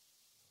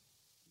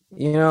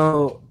 You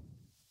know,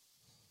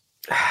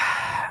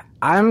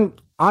 I'm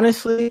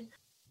honestly,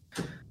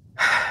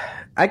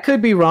 I could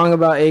be wrong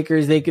about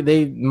Akers.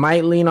 They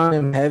might lean on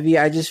him heavy.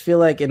 I just feel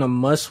like in a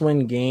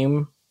must-win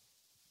game,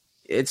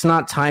 it's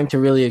not time to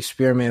really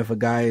experiment if a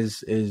guy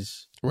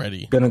is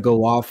ready, gonna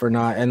go off or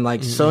not. And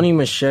like Sony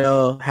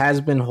Michel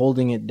has been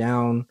holding it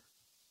down,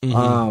 you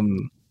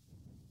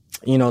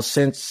know,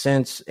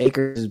 since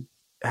Akers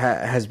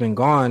has been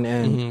gone,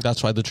 and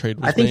that's why the trade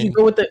was I think made. you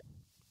go with the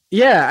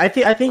I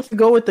think you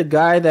go with the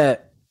guy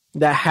that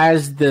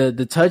has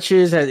the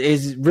touches,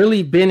 has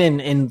really been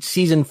in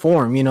season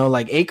form. You know,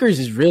 like Akers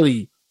is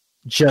really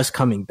just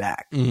coming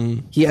back.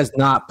 He has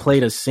not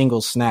played a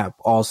single snap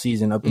all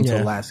season up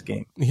until last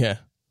game. Yeah.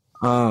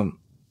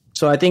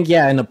 So I think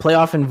in a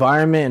playoff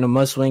environment, in a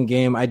must-win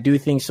game, I do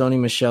think Sony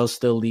Michel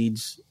still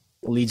leads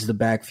the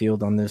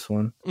backfield on this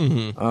one.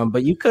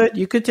 But you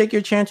could take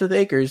your chance with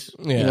Akers.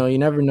 Yeah. You know, you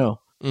never know.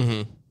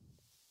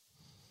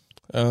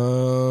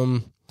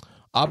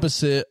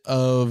 Opposite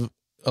of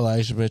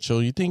Elijah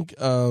Mitchell, you think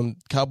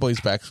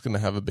Cowboys back's going to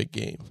have a big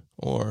game,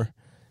 or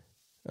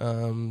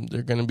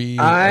they're going to be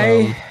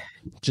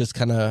just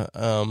kind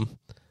of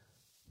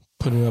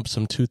putting up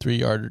some 2-3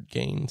 yard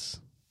gains?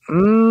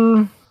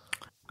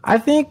 I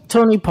think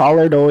Tony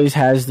Pollard always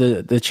has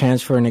the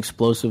chance for an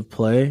explosive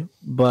play,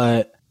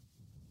 but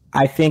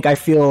I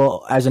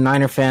feel as a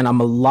Niner fan, I'm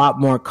a lot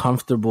more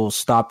comfortable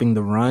stopping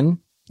the run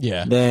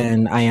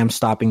than I am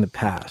stopping the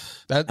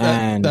pass.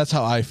 That's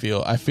how I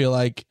feel. I feel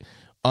like,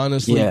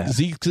 honestly,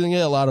 Zeke's going to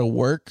get a lot of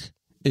work.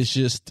 It's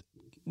just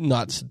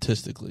not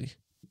statistically.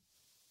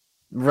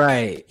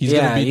 Right. He's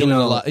going to be doing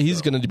a lot.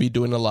 He's going to be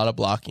doing a lot of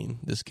blocking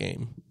this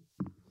game.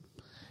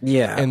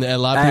 Yeah, and a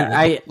lot of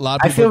people.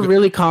 I feel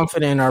really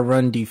confident in our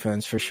run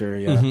defense for sure.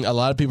 Yeah, a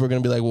lot of people are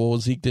going to be like, "Well,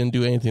 Zeke didn't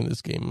do anything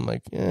this game." I'm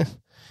like,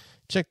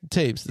 check the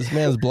tapes. This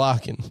man's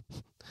blocking.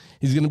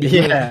 He's going to be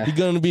he's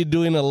going to be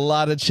doing a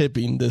lot of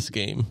chipping this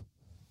game.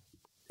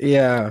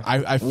 Yeah,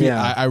 I feel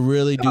I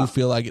really do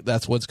feel like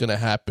that's what's going to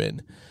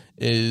happen.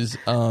 Is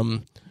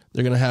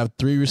They're going to have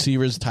 3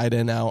 receivers, tight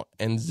end out,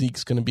 and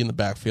Zeke's going to be in the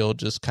backfield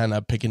just kind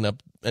of picking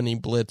up any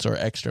blitz or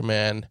extra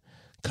man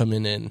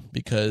coming in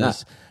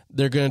because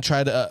they're going to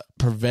try to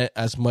prevent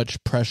as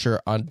much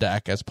pressure on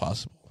Dak as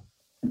possible.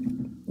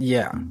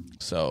 Yeah.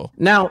 So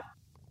now,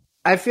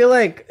 I feel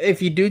like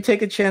if you do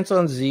take a chance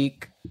on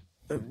Zeke,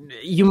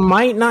 you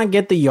might not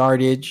get the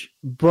yardage,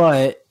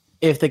 but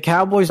if the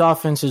Cowboys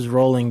offense is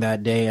rolling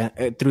that day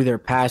through their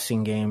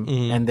passing game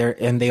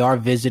and they are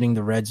visiting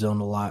the red zone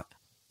a lot,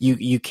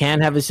 you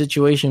can have a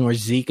situation where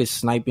Zeke is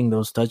sniping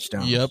those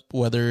touchdowns. Yep,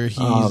 whether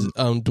he's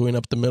doing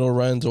up the middle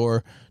runs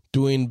or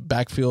doing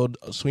backfield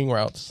swing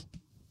routes.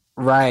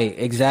 Right,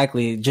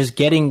 exactly. Just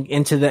getting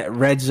into that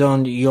red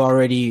zone, you're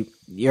already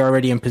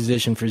in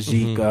position for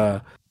Zeke,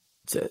 to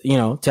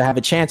have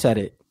a chance at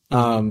it.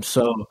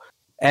 So,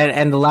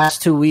 and the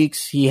last 2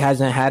 weeks he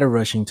hasn't had a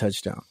rushing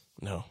touchdown.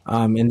 No.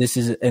 And this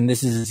is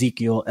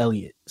Ezekiel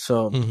Elliott.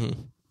 So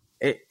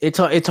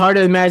it's hard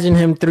to imagine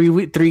him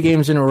 3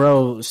 games in a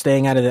row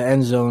staying out of the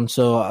end zone.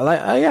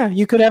 So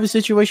you could have a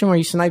situation where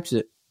he snipes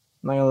it.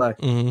 Not gonna lie.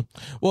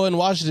 Well, in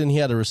Washington he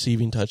had a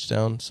receiving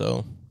touchdown.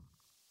 So.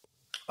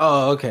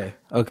 Oh, okay.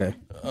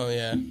 Oh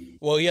yeah.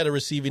 Well, he had a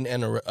receiving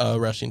and a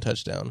rushing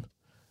touchdown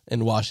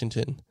in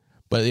Washington.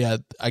 But yeah,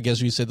 I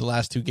guess we said the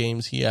last 2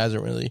 games he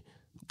hasn't really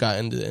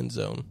gotten into the end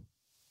zone.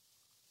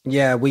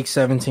 Yeah, week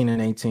 17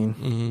 and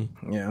 18.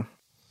 Yeah.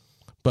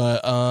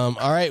 But all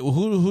right, well,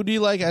 who do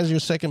you like as your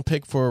second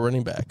pick for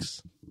running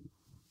backs?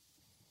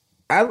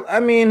 I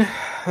mean,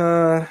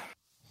 I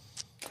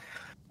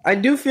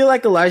do feel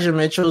like Elijah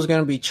Mitchell is going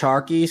to be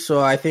chalky,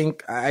 so I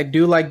think I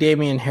do like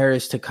Damian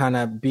Harris to kind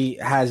of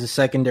has a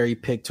secondary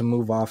pick to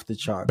move off the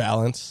chalk.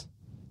 Balance.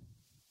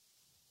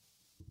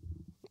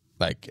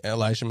 Like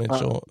Elijah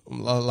Mitchell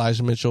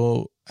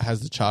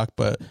has the chalk,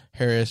 but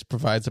Harris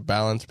provides a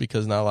balance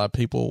because not a lot of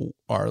people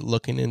are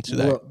looking into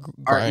that.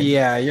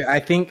 Yeah, I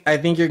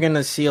think you're going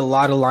to see a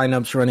lot of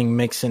lineups running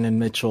Mixon and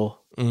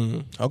Mitchell.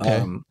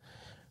 Okay.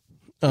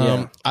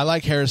 I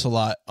like Harris a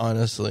lot,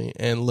 honestly.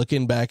 And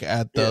looking back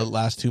at the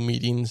last 2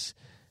 meetings,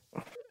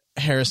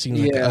 Harris seems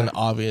like an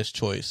obvious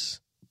choice.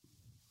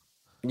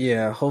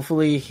 Yeah,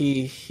 hopefully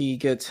he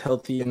gets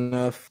healthy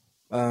enough.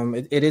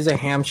 It is a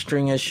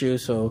hamstring issue,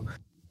 so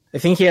I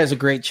think he has a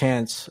great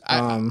chance.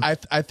 I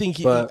think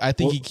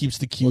he keeps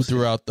the queue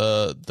throughout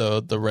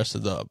the rest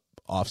of the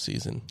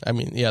offseason. I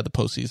mean, the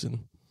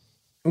postseason.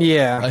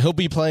 Yeah, he'll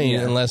be playing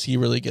unless he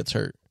really gets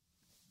hurt.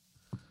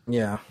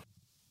 Yeah.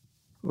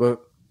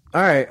 Well,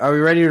 all right. Are we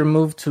ready to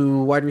move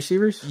to wide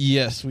receivers?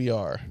 Yes, we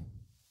are.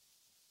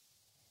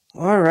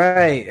 All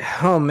right.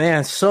 Oh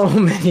man, so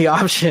many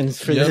options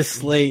for this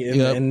slate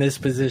in this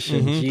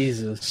position.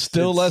 Jesus.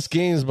 Still less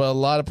games, but a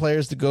lot of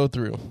players to go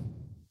through.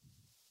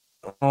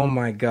 Oh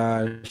my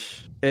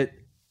gosh.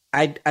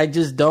 I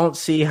just don't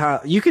see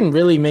how you can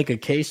really make a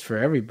case for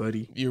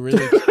everybody. You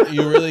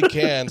really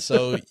can.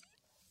 So,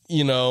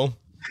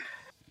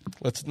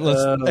 let's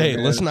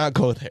not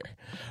go there.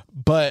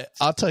 But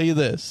I'll tell you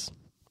this.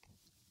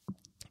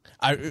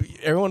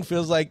 Everyone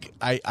feels like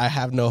I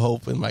have no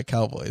hope in my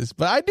Cowboys,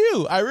 but I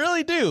do. I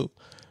really do.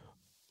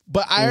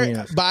 But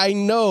I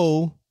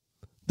know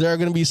there are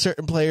going to be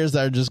certain players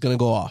that are just going to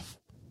go off.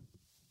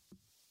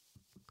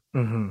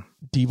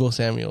 Deebo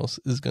Samuels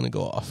is going to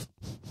go off.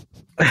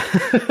 I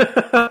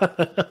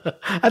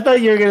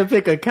thought you were going to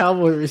pick a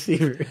Cowboy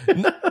receiver.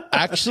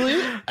 Actually,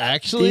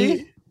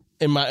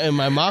 in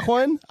my mock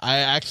one, I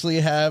actually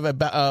have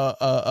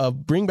a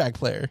bring back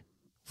player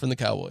from the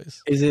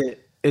Cowboys. Is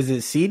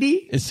it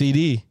CD? It's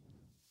CD.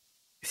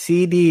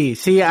 CD.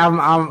 See,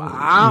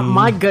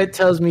 my gut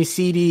tells me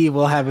CD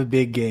will have a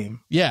big game.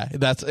 Yeah,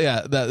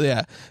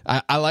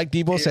 I like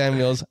Deebo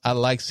Samuels. I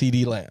like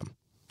CD Lamb.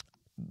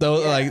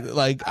 Though,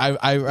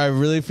 I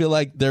really feel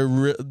like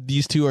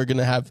these two are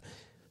gonna have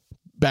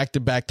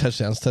back-to-back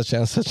touchdowns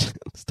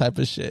type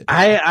of shit.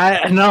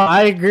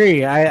 I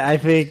agree. I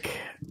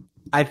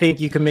think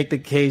you can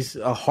make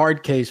a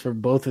hard case for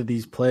both of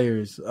these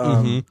players.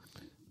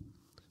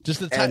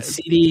 Just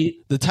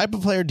the type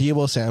of player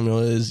Deebo Samuel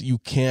is, you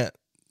can't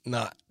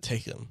not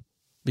take him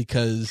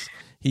because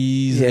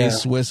he's a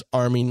Swiss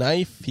Army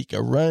knife. He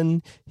could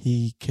run,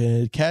 he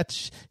could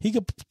catch, he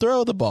could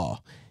throw the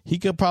ball. He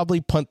could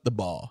probably punt the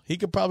ball. He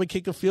could probably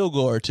kick a field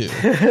goal or two.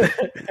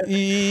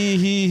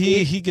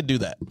 he could do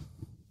that.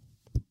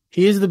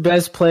 He is the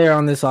best player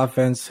on this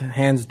offense,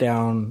 hands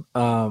down.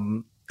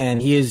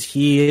 And he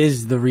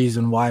is the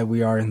reason why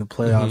we are in the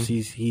playoffs.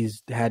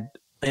 He's had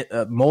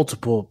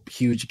multiple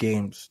huge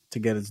games to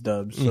get his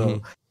dubs.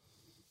 So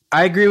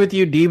I agree with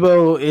you.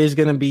 Deebo is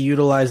going to be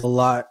utilized a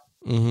lot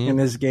in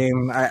this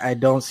game. I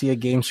don't see a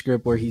game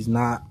script where he's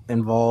not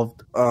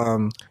involved.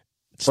 But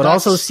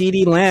also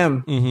CD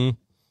Lamb.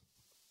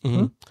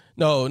 No.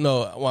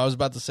 What I was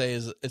about to say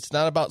is it's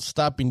not about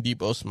stopping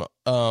Deebo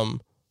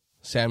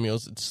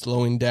Samuels. It's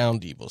slowing down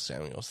Deebo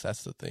Samuels.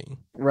 That's the thing.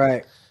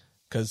 Right.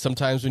 Because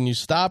sometimes when you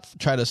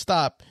try to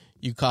stop,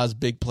 you cause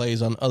big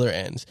plays on other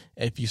ends.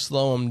 If you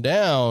slow them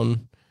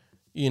down,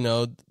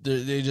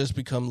 they just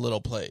become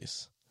little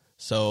plays.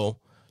 So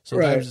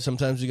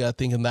sometimes you got to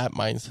think in that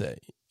mindset.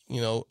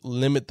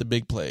 limit the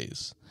big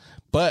plays.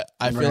 But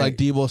I feel like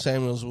Deebo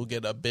Samuels will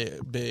get a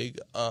big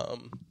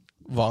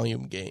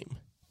volume game.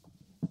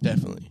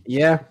 Definitely.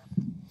 Yeah.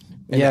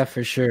 Yeah,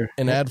 for sure.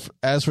 And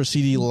as for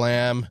CeeDee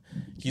Lamb,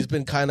 he's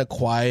been kind of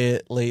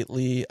quiet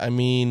lately. I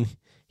mean,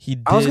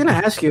 I was going to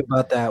ask you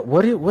about that.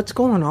 What's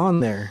going on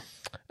there?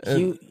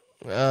 I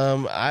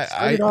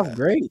started off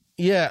great.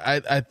 Yeah,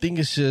 I think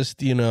it's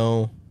just,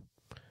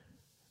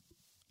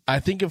 I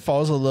think it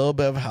falls a little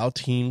bit of how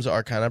teams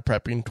are kind of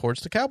prepping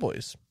towards the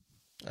Cowboys.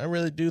 I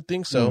really do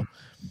think so.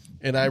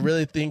 And I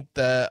really think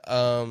that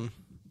the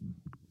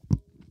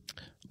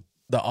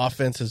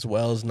offense as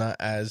well is not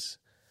as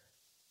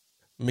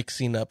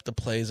mixing up the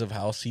plays of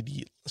how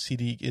CD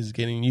is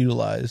getting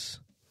utilized.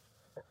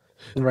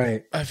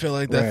 Right. I feel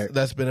like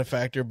that's been a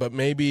factor, but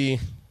maybe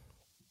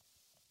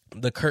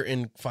the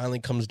curtain finally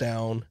comes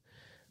down,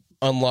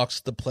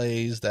 unlocks the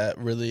plays that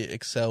really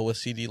excel with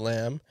CeeDee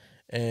Lamb,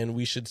 and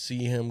we should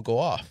see him go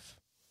off.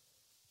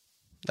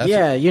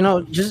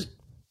 Just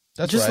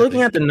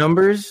looking at the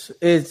numbers,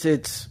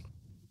 it's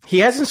he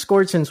hasn't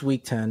scored since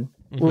week 10,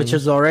 which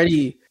is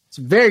already it's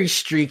very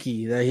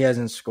streaky that he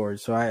hasn't scored.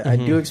 So I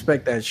do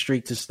expect that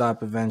streak to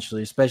stop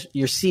eventually, especially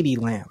your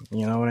CeeDee Lamb.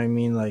 You know what I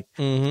mean?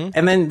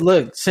 And then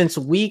look, since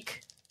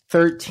week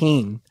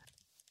 13,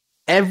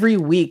 every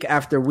week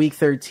after week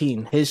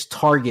 13, his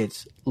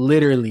targets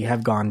literally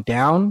have gone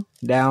down,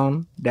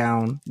 down,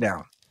 down,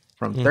 down.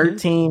 From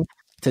 13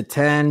 to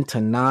 10 to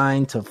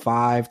 9 to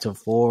 5 to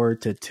 4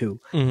 to 2.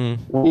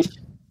 Which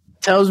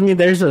tells me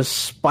there's a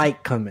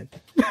spike coming.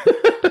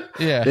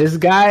 Yeah. This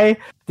guy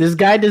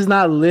does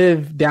not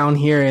live down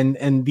here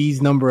in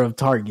these number of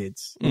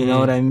targets. You know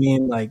what I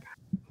mean? Like,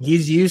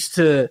 he's used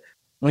to,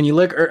 when you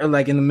look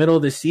like in the middle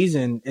of the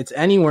season, it's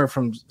anywhere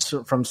from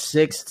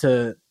 6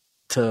 to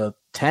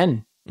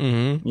 10.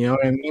 You know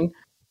what I mean?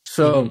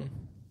 So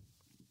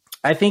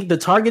I think the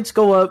targets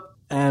go up,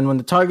 and when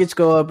the targets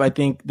go up, I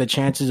think the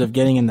chances of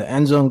getting in the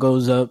end zone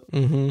goes up.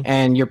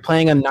 And you're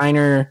playing a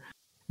Niner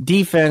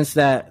defense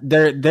that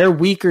their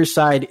weaker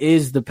side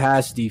is the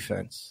pass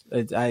defense.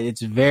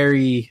 It's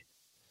very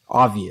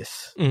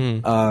obvious.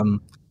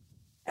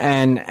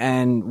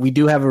 And we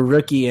do have a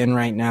rookie in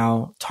right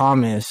now,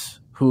 Thomas,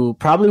 who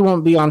probably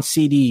won't be on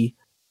CD,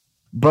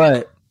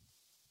 but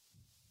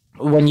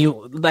when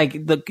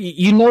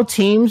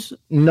teams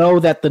know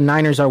that the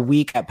Niners are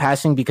weak at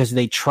passing because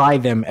they try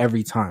them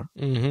every time.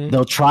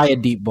 They'll try a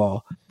deep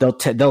ball. They'll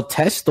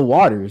test the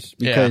waters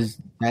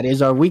because that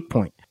is our weak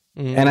point.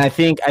 And I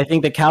think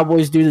the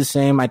Cowboys do the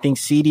same. I think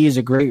CD is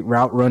a great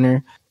route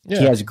runner. Yeah.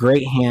 He has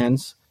great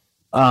hands.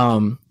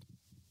 And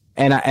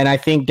I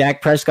think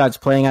Dak Prescott's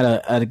playing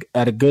at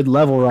a good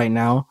level right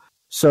now.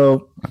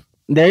 So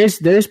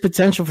there's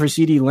potential for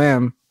CeeDee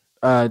Lamb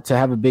to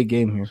have a big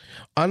game here.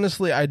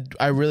 Honestly,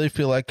 I really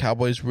feel like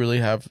Cowboys really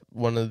have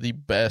one of the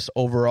best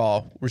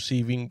overall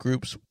receiving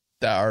groups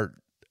that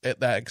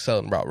excel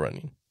in route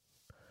running.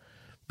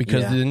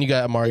 Because then you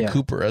got Amari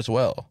Cooper as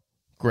well.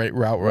 Great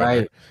route runner.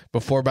 Right.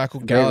 Before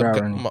Michael Gallup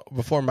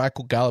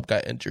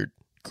got injured,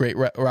 great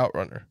route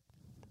runner.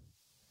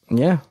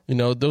 Yeah.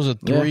 Those are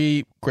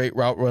three great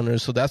route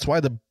runners. So that's why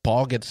the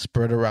ball gets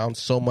spread around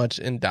so much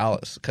in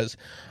Dallas. Because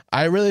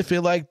I really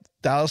feel like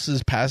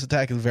Dallas's pass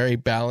attack is very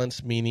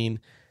balanced, meaning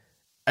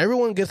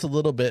everyone gets a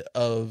little bit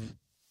of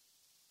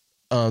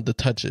the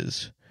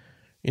touches.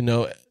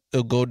 It'll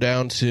go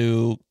down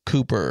to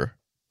Cooper,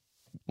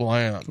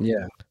 Lamb,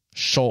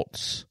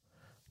 Schultz,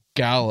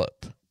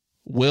 Gallup,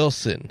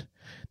 Wilson.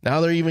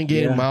 Now they're even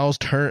getting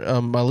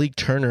Malik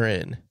Turner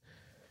in.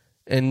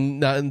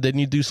 And then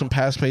you do some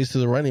pass plays to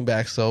the running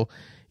back. So,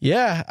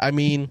 I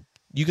mean,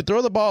 you could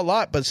throw the ball a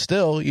lot, but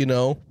still,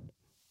 it's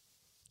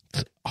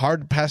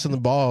hard passing the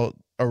ball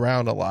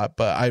around a lot.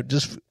 But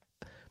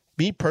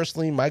me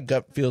personally, my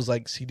gut feels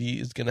like CD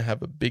is going to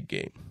have a big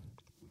game.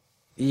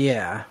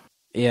 Yeah.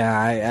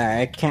 Yeah,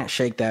 I can't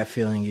shake that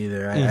feeling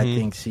either. I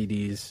think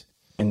CD's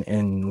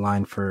in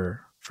line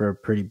for a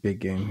pretty big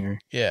game here.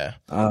 Yeah.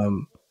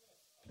 I'm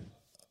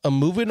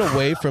moving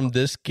away from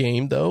this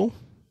game, though.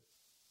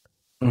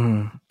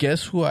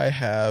 Guess who I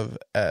have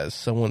as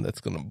someone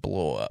that's going to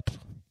blow up?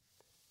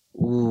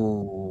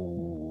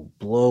 Ooh,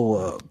 blow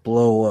up.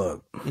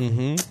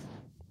 And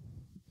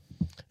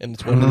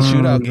it's one of the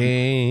shootout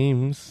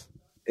games.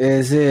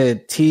 Is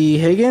it T.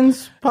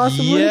 Higgins,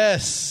 possibly?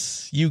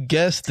 Yes, you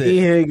guessed it. T.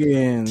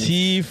 Higgins.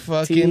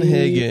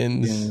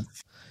 Higgins.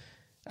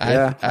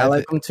 Yeah, I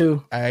like him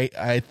too.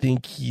 I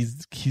think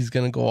he's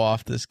going to go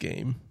off this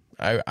game.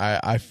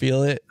 I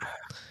feel it.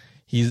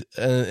 He's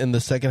in the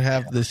second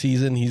half of the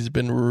season. He's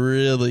been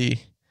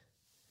really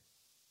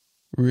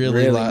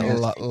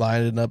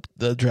lining up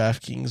the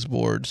DraftKings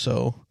board.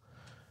 So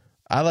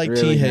I like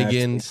T.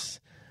 Higgins. Nasty.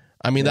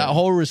 I mean, that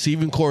whole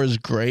receiving core is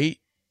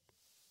great,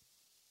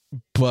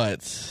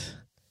 but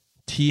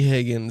T.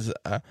 Higgins,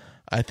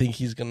 I think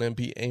he's going to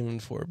be aiming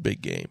for a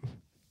big game.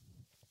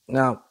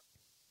 Now,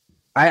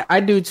 I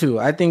do too.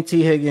 I think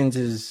T. Higgins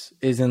is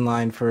in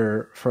line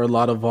for a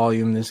lot of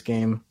volume this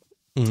game.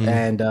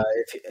 And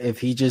if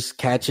he just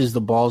catches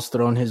the balls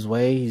thrown his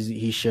way,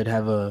 he should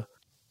have a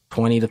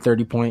 20 to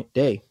 30 point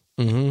day.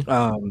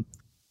 Mm-hmm.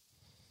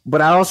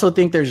 But I also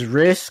think there's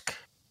risk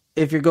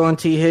if you're going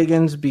T.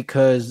 Higgins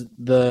because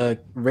the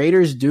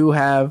Raiders do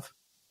have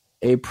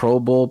a Pro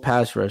Bowl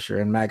pass rusher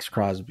in Max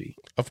Crosby.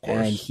 Of course.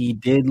 And he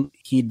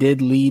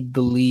did lead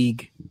the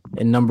league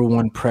in number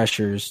one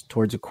pressures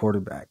towards a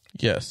quarterback.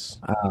 Yes.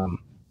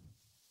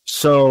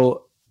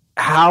 So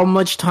how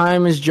much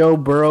time is Joe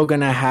Burrow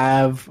going to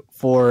have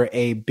for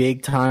a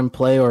big time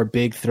play or a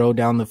big throw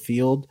down the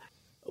field?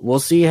 We'll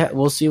see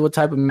what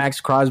type of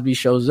Max Crosby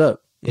shows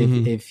up.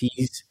 If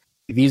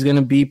he's going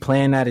to be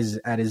playing at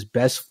his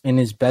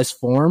best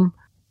form,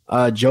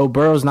 Joe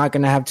Burrow's not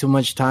going to have too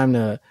much time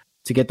to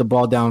get the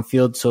ball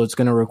downfield, so it's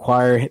going to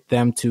require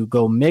them to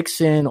go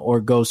Mixon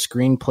or go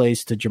screen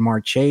plays to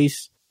Jamar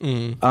Chase.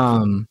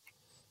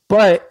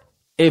 But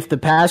if the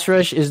pass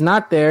rush is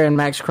not there and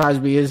Max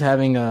Crosby is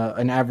having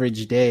an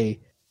average day,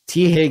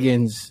 T.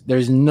 Higgins,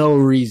 there's no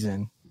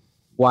reason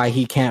why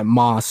he can't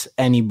moss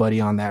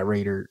anybody on that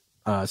Raider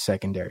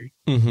secondary.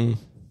 Mm-hmm.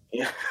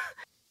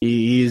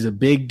 He's a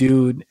big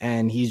dude,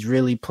 and he's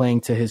really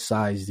playing to his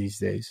size these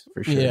days,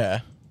 for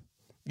sure.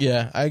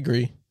 Yeah, I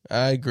agree.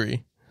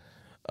 Do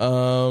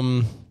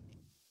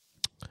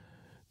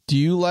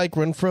you like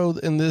Renfrow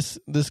in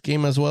this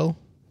game as well?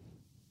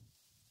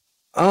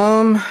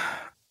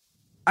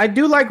 I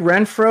do like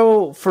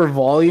Renfrow for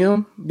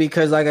volume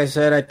because, like I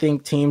said, I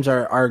think teams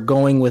are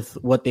going with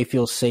what they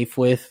feel safe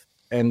with,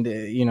 and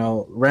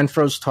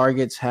Renfrow's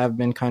targets have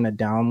been kind of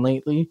down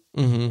lately.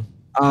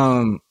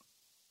 Mm-hmm.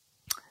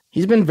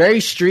 He's been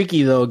very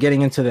streaky though,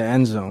 getting into the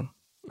end zone.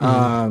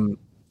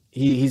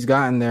 He's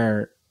gotten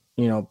there,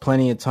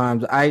 plenty of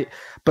times.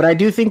 But I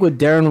do think with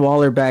Darren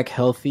Waller back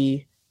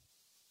healthy,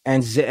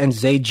 and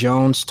Zay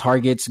Jones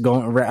targets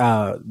going,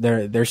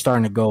 they're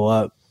starting to go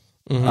up.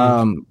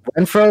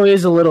 Renfrow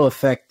is a little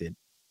affected.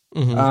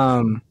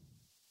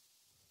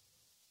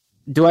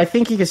 Do I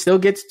think he can still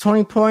get to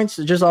 20 points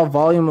just off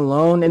volume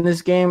alone in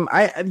this game?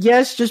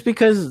 Yes, just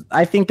because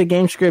I think the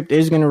game script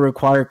is going to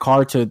require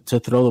Carr to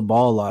throw the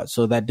ball a lot,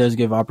 so that does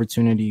give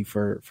opportunity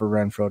for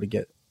Renfrow to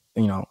get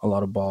a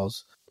lot of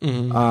balls.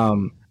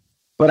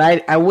 But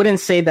I wouldn't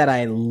say that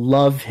I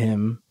love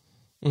him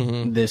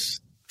this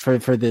for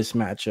this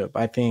matchup.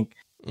 I think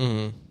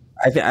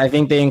I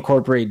think they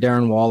incorporate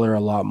Darren Waller a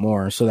lot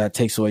more, so that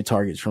takes away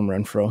targets from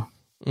Renfrow.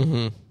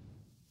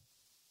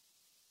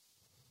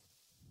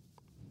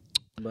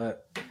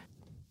 But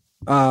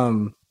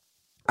I'm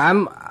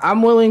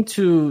willing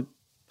to.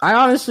 I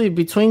honestly,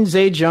 between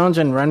Zay Jones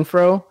and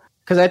Renfrow,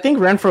 because I think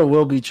Renfrow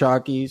will be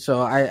chalky,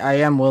 so I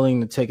am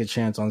willing to take a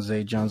chance on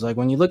Zay Jones. Like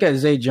when you look at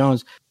Zay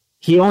Jones,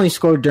 he only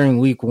scored during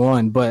week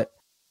 1, but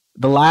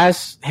the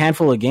last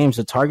handful of games,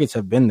 the targets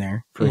have been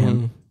there for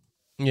him.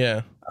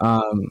 Yeah.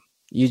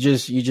 You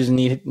just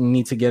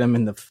need to get him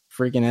in the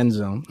freaking end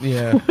zone.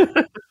 Yeah.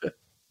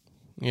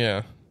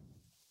 Yeah.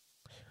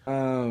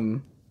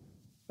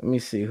 Let me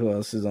see who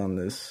else is on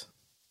this.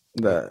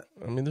 There's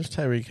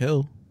Tyreek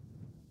Hill.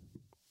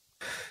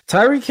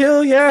 Tyreek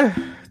Hill, yeah.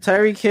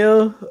 Tyreek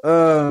Hill.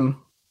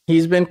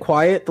 He's been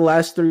quiet the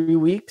last 3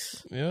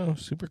 weeks. Yeah,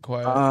 super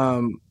quiet.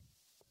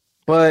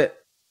 But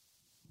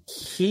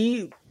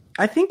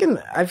I think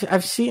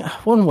I've seen,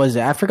 when was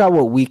it? I forgot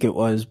what week it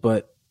was,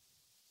 but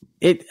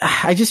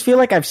I just feel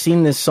like I've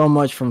seen this so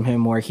much from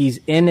him where he's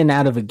in and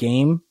out of a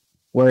game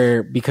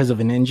because of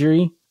an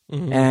injury,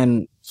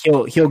 and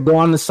he'll go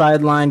on the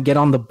sideline, get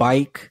on the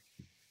bike,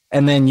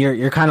 and then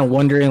you're kind of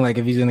wondering like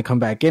if he's going to come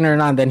back in or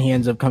not. Then he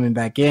ends up coming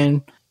back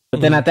in,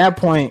 but then at that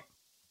point,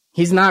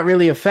 he's not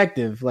really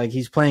effective. Like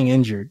he's playing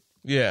injured.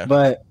 Yeah.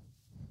 But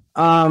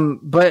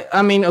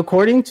I mean,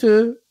 according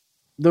to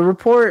the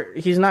report,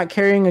 he's not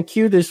carrying a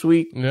Q this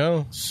week.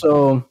 No.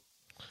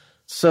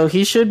 So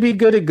he should be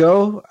good to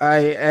go.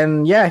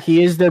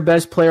 He is their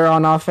best player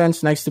on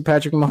offense next to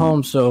Patrick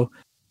Mahomes. So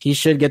he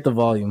should get the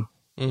volume.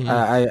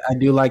 I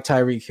do like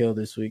Tyreek Hill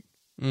this week.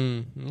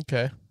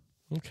 Okay.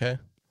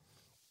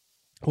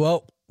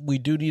 Well, we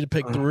do need to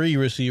pick 3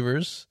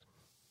 receivers.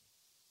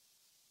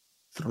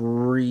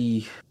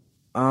 3.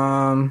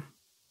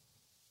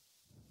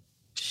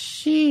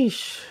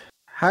 Sheesh.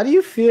 How do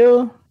you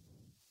feel?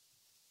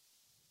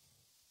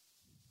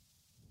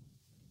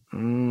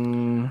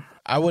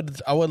 I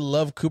would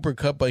love Cooper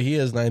Kupp, but he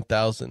has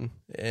 9,000,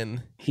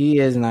 and he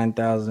is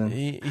 9,000.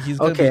 He's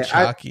gonna be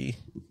chalky.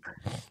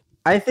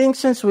 I think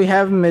since we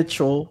have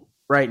Mitchell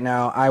right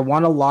now, I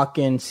want to lock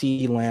in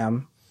CeeDee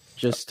Lamb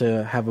just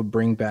to have a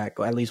bring back,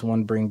 at least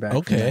one bring back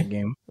from that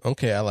game.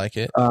 Okay, I like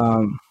it.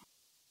 And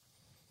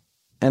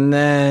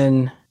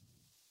then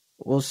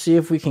we'll see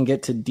if we can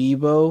get to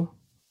Debo.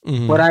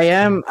 But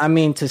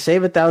to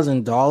save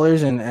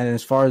 $1,000 and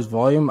as far as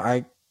volume,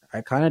 I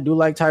kind of do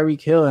like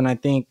Tyreek Hill, and I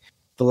think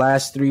the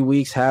last 3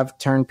 weeks have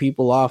turned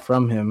people off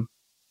from him.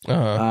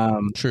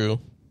 True.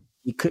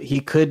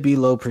 He could be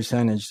low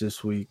percentage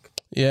this week.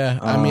 Yeah,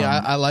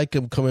 I like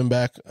him coming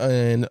back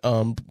and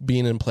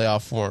being in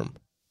playoff form.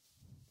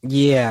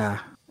 Yeah.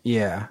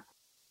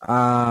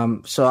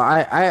 So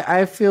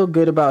I feel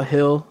good about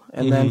Hill,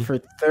 and then for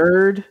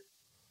third,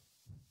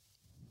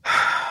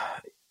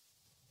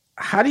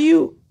 how do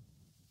you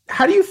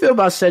feel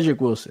about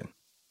Cedric Wilson?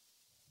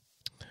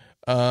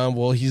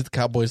 Well, he's the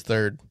Cowboys'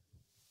 third.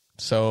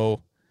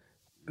 So,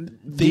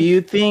 Do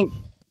you think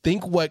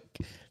what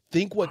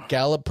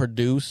Gallup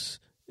produce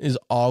is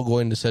all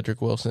going to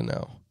Cedric Wilson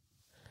now?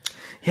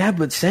 Yeah,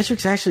 but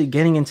Cedric's actually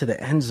getting into the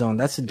end zone.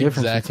 That's the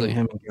difference between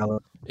him and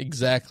Gallup.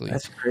 Exactly.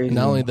 That's crazy. And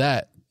not only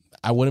that,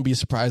 I wouldn't be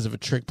surprised if a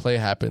trick play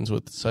happens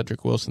with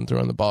Cedric Wilson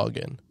throwing the ball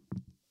again.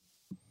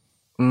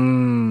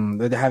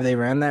 Have they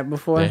ran that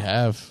before? They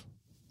have.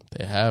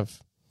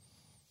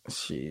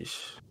 Sheesh.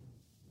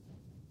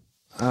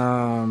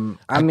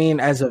 I mean,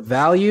 as a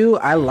value,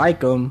 I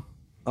like him.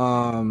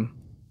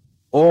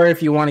 Or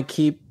if you want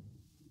to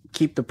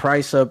keep the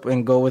price up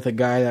and go with a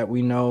guy that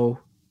we know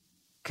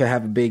could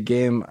have a big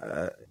game,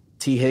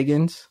 T.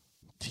 Higgins.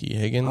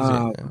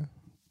 Yeah.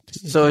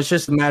 So it's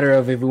just a matter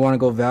of if we want to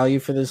go value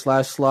for this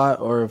last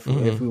slot or if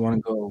we want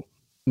to go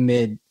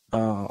mid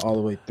all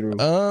the way through.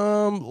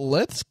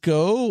 Let's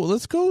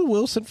go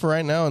Wilson for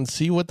right now and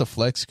see what the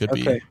flex could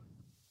be.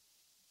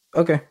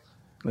 Okay.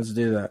 Let's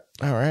do that.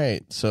 All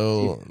right.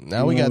 So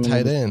now we got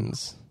tight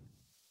ends.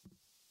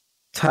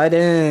 The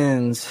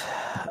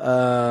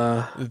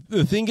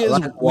thing is,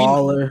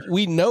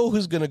 we know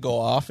who's going to go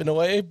off in a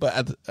way,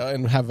 but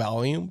and have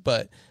volume.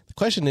 But the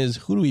question is,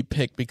 who do we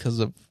pick because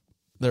of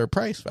their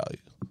price value?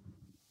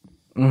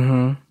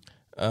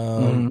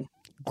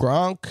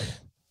 Gronk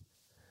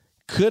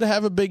could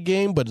have a big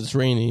game, but it's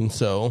raining,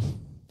 so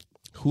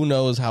who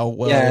knows how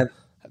well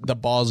the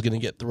ball is going to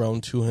get thrown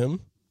to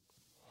him.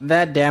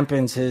 That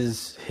dampens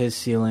his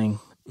ceiling.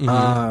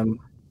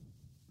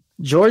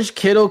 George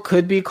Kittle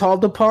could be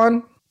called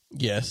upon.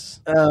 Yes.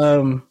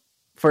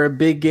 For a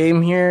big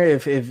game here,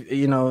 if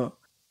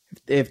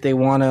they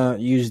want to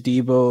use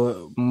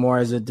Debo more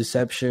as a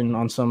deception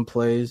on some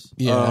plays.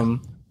 Yeah.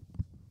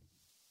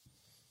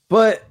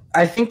 But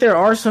I think there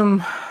are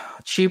some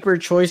cheaper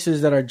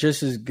choices that are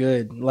just as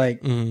good.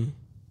 Like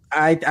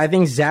I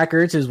think Zach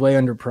Ertz is way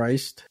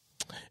underpriced.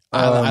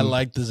 I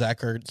like the Zach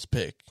Ertz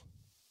pick.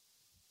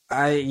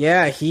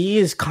 He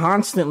is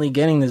constantly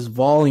getting this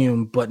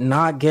volume, but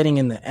not getting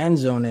in the end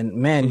zone. And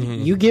man,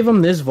 you give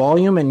him this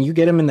volume and you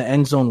get him in the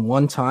end zone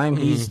one time,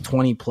 he's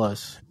 20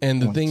 plus.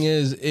 And points. the thing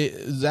is,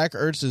 Zach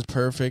Ertz is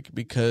perfect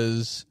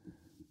because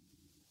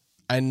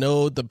I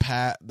know the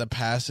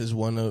pass is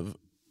one of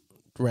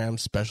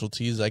Rams'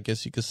 specialties, I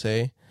guess you could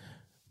say.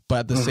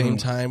 But at the same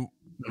time,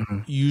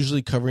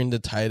 usually covering the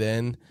tight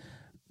end,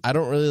 I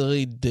don't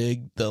really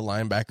dig the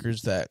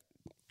linebackers that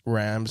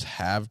Rams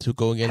have to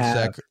go against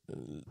Zach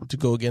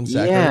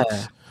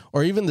Ertz,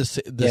 or even the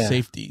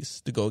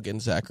safeties to go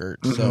against Zach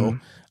Ertz. So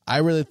I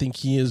really think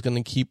he is going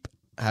to keep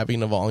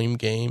having a volume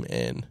game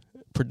and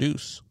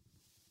produce.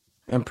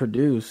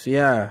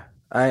 Yeah,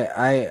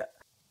 I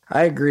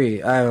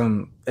agree.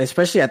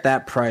 Especially at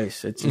that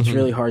price, it's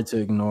really hard to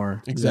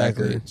ignore.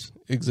 Exactly.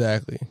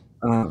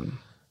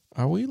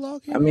 Are we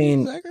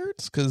locking Zach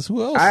Ertz? Because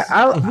who else?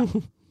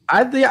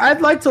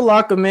 I'd like to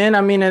lock him in.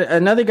 I mean,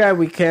 another guy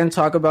we can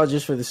talk about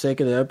just for the sake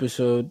of the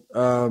episode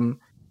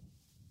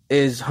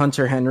is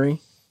Hunter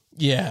Henry.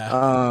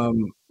 Yeah.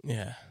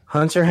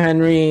 Hunter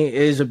Henry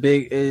is a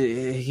big.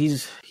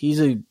 He's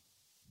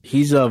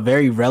a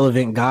very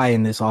relevant guy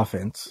in this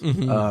offense.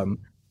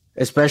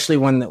 Especially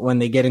when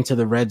they get into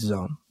the red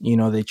zone.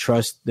 They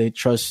trust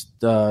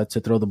to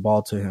throw the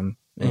ball to him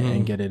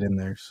and get it in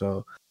there.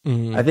 So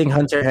I think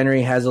Hunter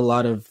Henry has a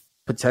lot of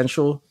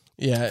potential.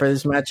 Yeah, for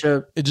this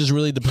matchup. It just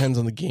really depends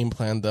on the game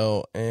plan,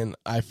 though, and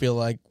I feel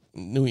like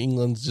New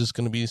England's just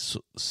going to be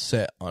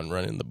set on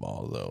running the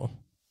ball, though.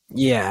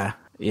 Yeah.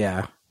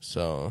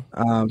 So,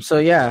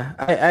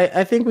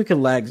 I think we could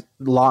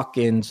lock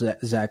in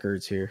Zach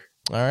Ertz here.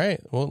 All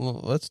right,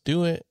 well, let's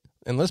do it,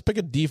 and let's pick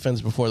a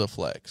defense before the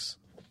flex.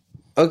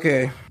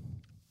 Okay.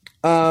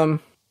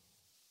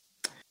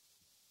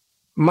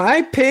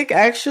 My pick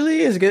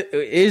actually is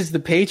the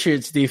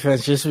Patriots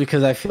defense, just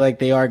because I feel like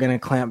they are going to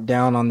clamp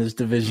down on this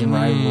division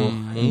rival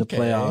in the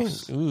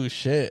playoffs. Ooh,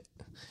 shit!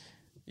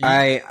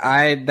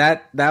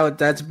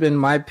 That's been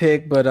my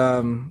pick, but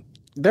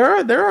there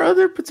are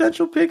other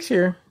potential picks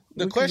here.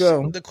 The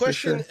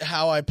question,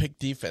 how I pick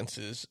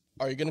defenses: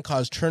 are you going to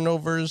cause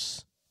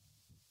turnovers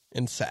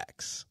and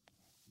sacks?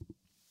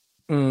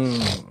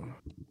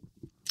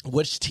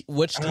 Which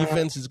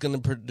defense is going to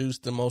produce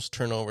the most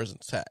turnovers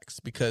and sacks?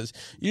 Because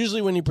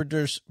usually when you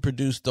produce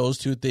those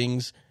two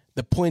things,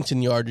 the points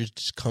and yardage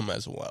just come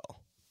as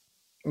well.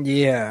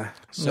 Yeah.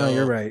 No,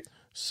 you're right.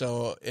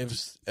 So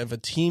if a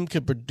team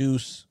could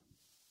produce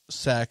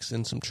sacks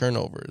and some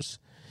turnovers,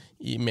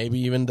 maybe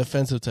even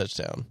defensive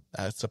touchdown,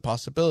 that's a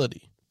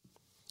possibility.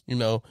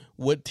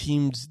 What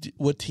team's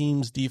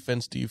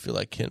defense do you feel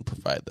like can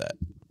provide that?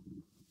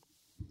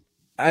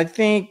 I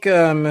think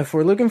if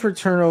we're looking for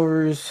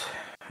turnovers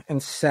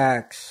and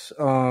sacks,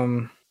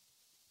 I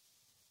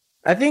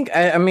think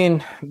I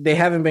mean they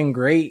haven't been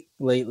great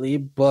lately,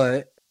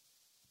 but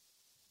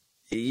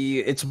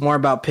it's more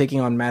about picking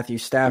on Matthew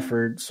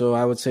Stafford. So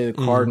I would say the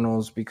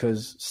Cardinals,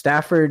 because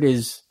Stafford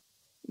is,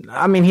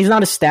 I mean, he's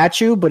not a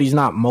statue, but he's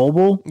not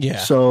mobile. Yeah.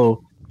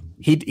 So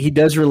he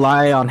does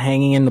rely on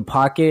hanging in the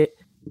pocket,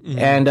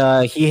 and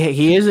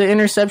he is an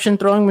interception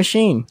throwing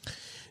machine.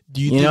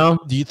 Do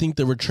you think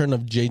the return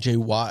of J.J.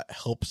 Watt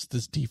helps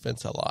this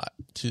defense a lot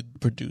to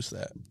produce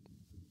that?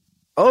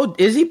 Oh,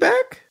 is he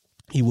back?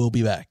 He will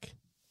be back.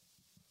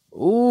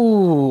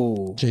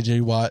 Ooh.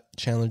 J.J. Watt,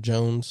 Chandler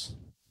Jones.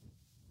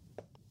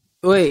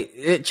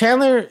 Wait,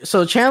 Chandler.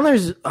 So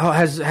Chandler's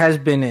has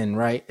been in,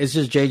 right? It's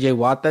just J.J.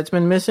 Watt that's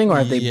been missing, or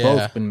have they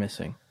both been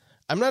missing?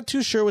 I'm not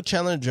too sure with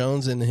Chandler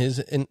Jones and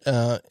his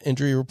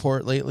injury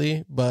report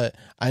lately, but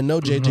I know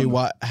J.J.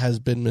 Watt has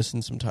been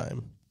missing some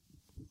time.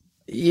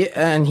 Yeah,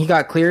 and he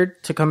got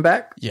cleared to come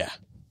back? Yeah.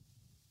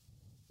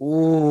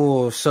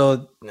 Ooh,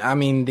 so, I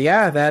mean,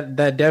 yeah, that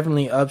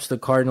definitely ups the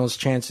Cardinals'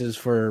 chances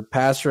for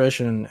pass rush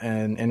and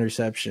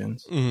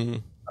interceptions.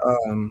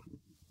 Mm-hmm.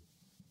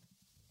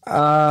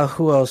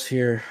 Who else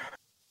here?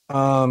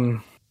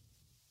 I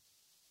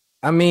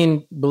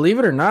mean, believe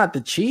it or not, the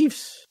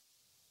Chiefs.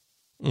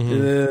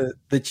 Mm-hmm.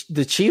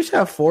 The Chiefs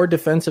have 4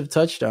 defensive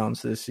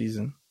touchdowns this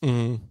season.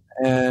 Mm-hmm.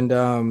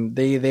 And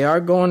they are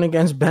going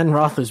against Ben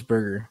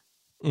Roethlisberger.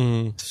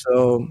 Mm-hmm.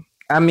 So,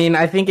 I mean,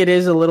 I think it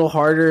is a little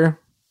harder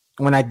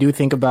when I do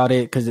think about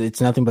it because it's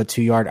nothing but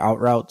 2-yard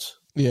out routes.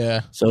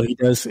 Yeah. So he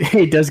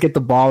does get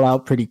the ball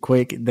out pretty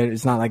quick.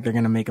 It's not like they're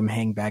going to make him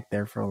hang back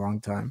there for a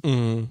long time.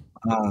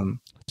 Mm-hmm.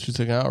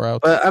 2 out routes.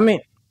 But I mean,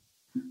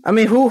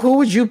 who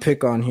would you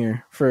pick on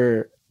here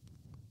for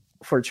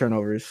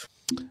turnovers?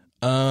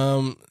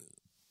 I'll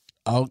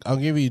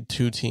give you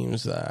 2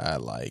 teams that I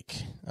like.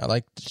 I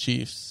like the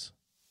Chiefs,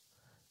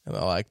 and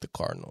I like the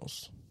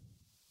Cardinals.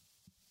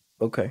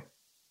 Okay.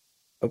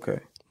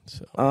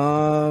 So.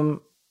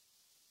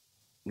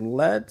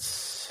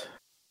 Let's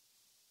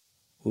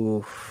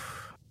go.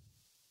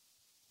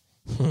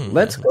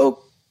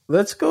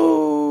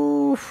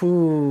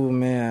 Ooh,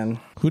 man.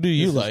 Who do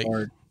you like?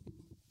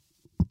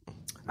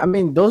 I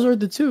mean, those are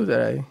the 2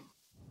 that I.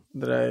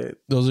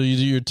 Those are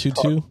your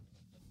 2-2.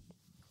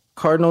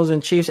 Cardinals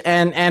and Chiefs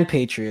and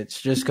Patriots,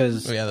 just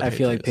because I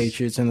feel like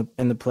Patriots in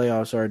the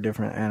playoffs are a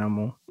different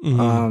animal.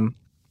 Mm-hmm.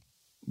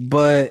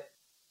 But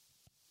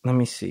let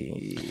me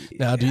see.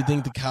 Now, do you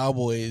think the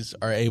Cowboys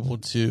are able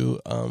to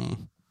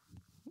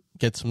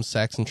get some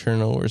sacks and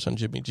turnovers on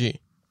Jimmy G?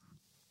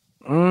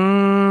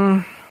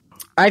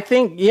 I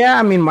think, yeah.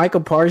 I mean,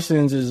 Michael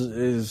Parsons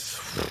is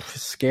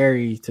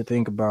scary to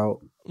think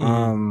about.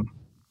 Mm-hmm.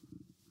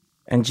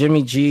 And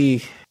Jimmy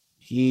G,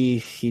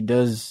 he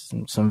does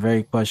some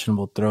very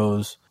questionable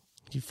throws.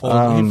 He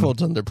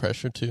folds under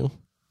pressure too.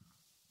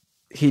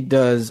 He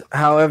does.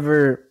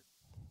 However,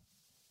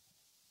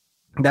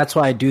 that's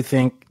why I do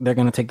think they're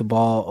going to take the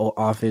ball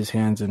off his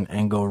hands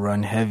and go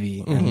run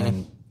heavy. Mm-hmm. And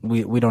then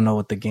we don't know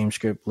what the game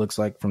script looks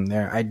like from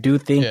there. I do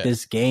think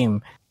this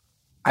game,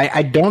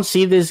 I don't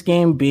see this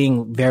game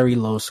being very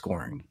low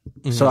scoring.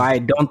 Mm-hmm. So I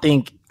don't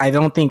think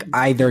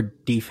either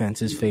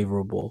defense is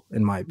favorable,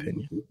 in my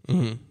opinion.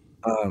 Mm-hmm.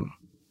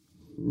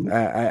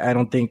 I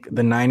don't think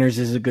the Niners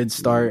is a good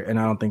start, and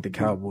I don't think the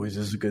Cowboys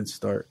is a good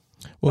start.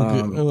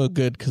 Well,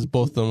 good because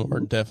both of them are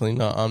definitely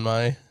not on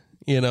my,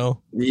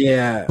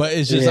 Yeah. But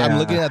it's just I'm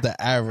looking at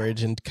the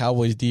average, and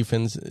Cowboys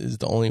defense is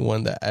the only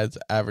one that adds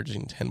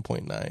averaging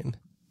 10.9.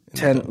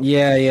 10.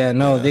 Yeah.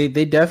 No, they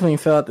definitely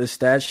fell out the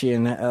stat sheet,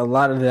 and a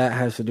lot of that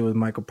has to do with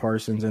Michael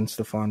Parsons and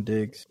Stephon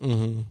Diggs.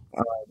 Mm-hmm.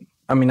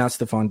 I mean, not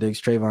Stephon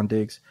Diggs, Trayvon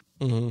Diggs.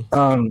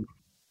 Mm-hmm.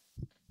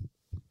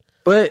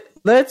 But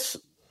let's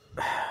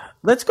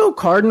go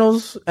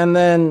Cardinals, and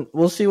then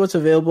we'll see what's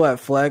available at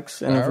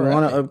flex. And if we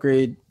want to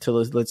upgrade to,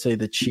 let's say,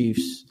 the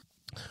Chiefs,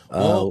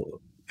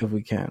 if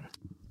we can.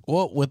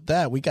 Well, with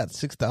that, we got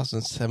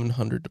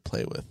 6,700 to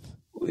play with.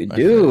 We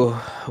do.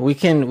 We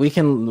can do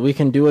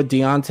a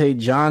Deontay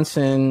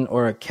Johnson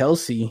or a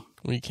Kelsey.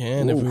 We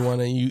can if we want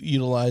to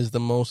utilize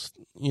the most,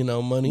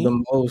 money.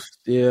 The most,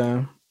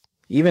 yeah.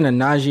 Even a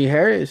Najee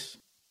Harris.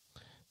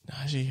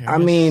 I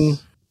mean,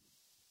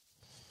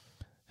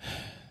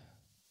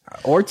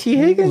 or T.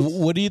 Higgins.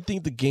 What do you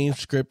think the game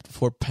script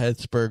for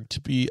Pittsburgh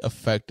to be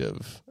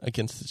effective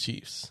against the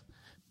Chiefs?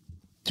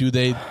 Do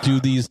they do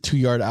these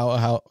 2-yard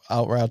out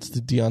routes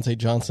to Deontay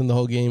Johnson the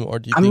whole game, or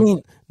do you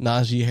think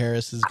Najee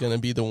Harris is going to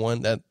be the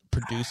one that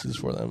produces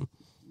for them?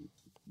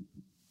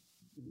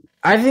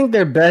 I think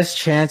their best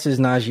chance is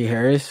Najee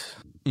Harris,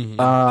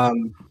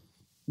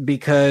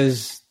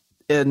 because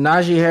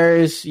Najee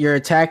Harris, you're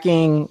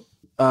attacking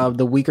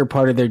the weaker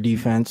part of their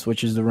defense,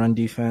 which is the run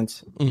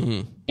defense,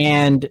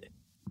 and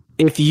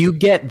if you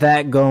get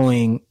that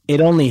going, it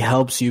only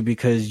helps you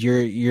because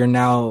you're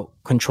now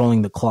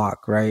controlling the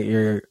clock, right?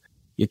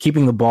 You're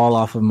keeping the ball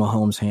off of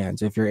Mahomes'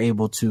 hands if you're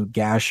able to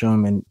gash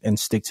him and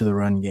stick to the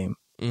run game.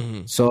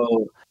 Mm-hmm.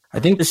 So I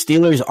think the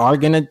Steelers are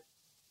gonna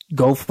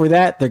go for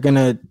that. They're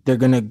gonna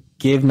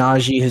give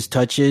Najee his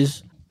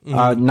touches,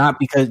 not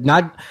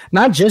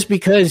just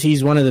because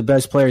he's one of the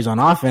best players on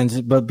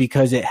offense, but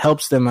because it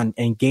helps them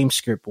in game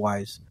script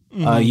wise.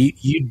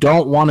 You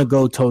don't want to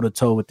go toe to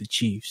toe with the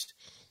Chiefs.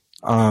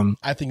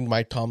 I think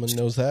Mike Tomlin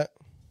knows that.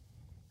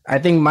 I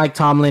think Mike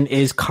Tomlin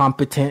is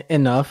competent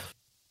enough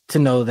to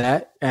know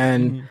that.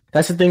 And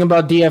that's the thing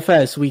about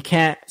DFS. We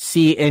can't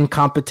see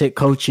incompetent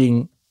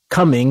coaching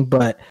coming,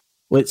 but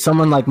with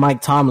someone like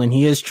Mike Tomlin,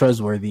 he is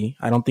trustworthy.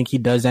 I don't think he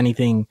does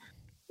anything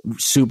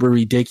super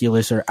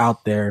ridiculous or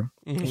out there.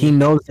 He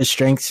knows the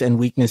strengths and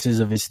weaknesses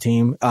of his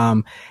team.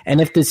 And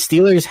if the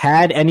Steelers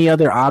had any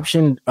other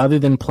option other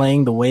than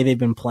playing the way they've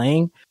been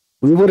playing,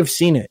 we would have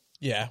seen it.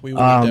 Yeah, we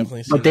would have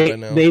definitely seen it by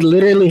now. They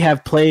literally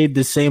have played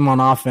the same on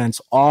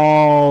offense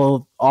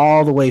all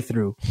the way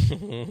through.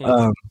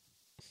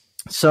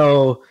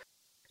 So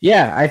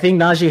yeah, I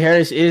think Najee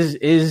Harris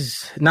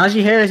is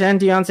Najee Harris and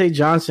Deontay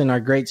Johnson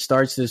are great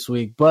starts this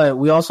week, but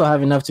we also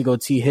have enough to go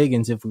T.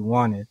 Higgins if we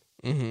wanted.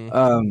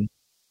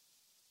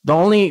 The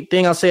only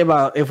thing I'll say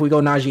about if we go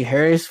Najee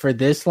Harris for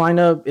this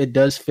lineup, it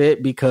does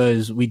fit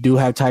because we do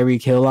have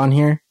Tyreek Hill on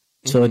here,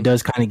 so it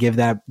does kind of give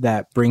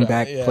that bring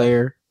back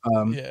player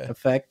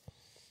effect.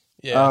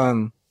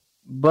 Yeah.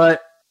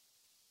 But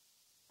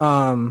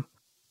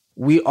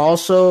we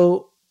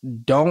also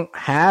don't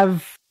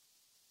have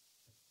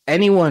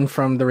anyone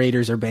from the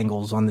Raiders or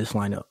Bengals on this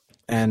lineup,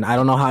 and I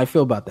don't know how I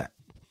feel about that.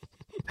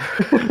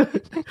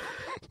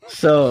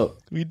 So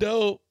we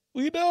don't.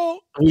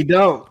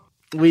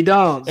 And we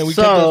kept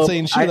on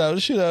saying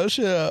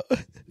shootout.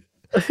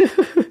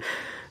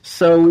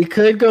 So we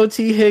could go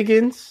T.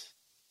 Higgins.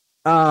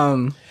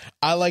 I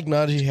like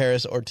Najee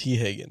Harris or T.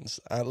 Higgins.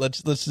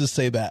 Let's just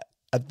say that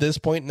at this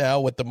point now,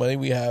 with the money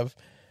we have,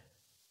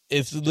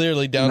 it's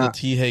literally down to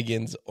T.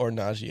 Higgins or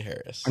Najee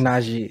Harris.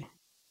 Najee.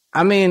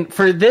 I mean,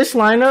 for this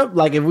lineup,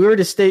 like if we were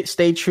to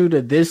stay true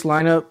to this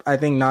lineup, I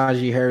think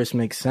Najee Harris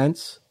makes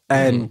sense.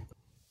 And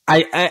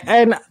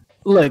and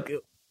look,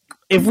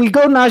 if we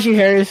go Najee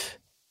Harris,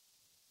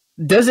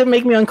 does it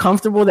make me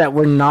uncomfortable that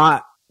we're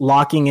not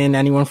locking in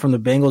anyone from the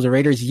Bengals or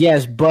Raiders?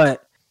 Yes,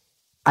 but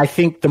I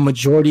think the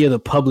majority of the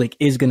public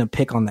is going to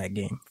pick on that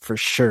game for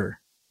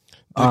sure.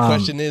 The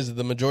question is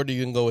the majority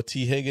going to go with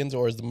T. Higgins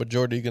or is the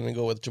majority going to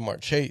go with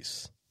Jamar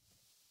Chase?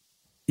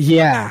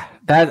 Yeah,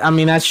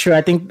 that's true.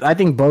 I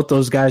think both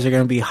those guys are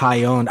going to be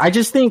high owned. I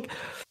just think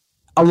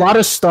a lot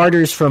of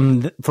starters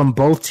from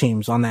both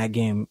teams on that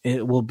game,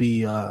 it will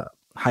be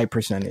high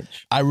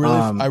percentage. I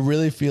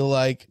really feel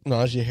like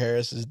Najee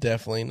Harris is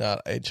definitely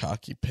not a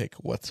chalky pick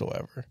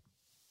whatsoever.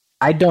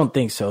 I don't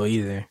think so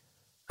either.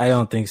 I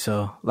don't think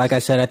so. Like I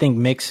said, I think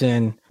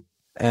Mixon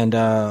and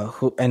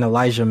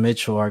Elijah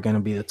Mitchell are going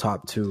to be the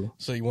top two.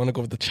 So you want to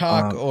go with the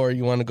chalk or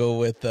you want to go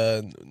with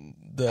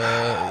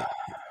the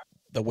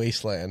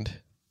wasteland?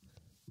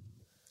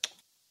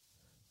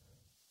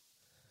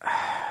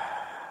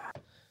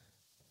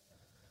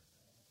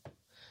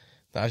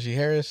 Najee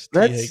Harris, T.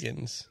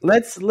 Higgins.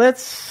 Let's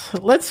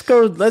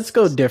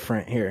go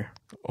different here.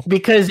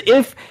 Because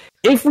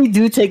if we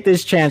do take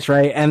this chance,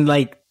 right, and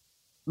like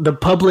the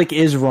public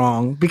is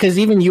wrong, because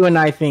even you and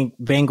I think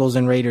Bengals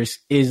and Raiders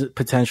is a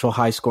potential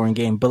high scoring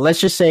game, but let's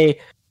just say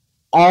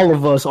all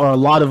of us or a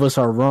lot of us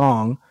are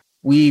wrong.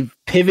 We've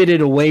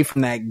pivoted away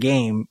from that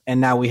game and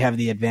now we have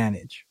the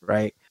advantage,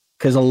 right?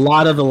 Because a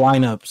lot of the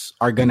lineups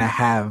are going to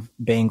have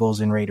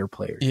Bengals and Raider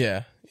players.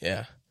 Yeah.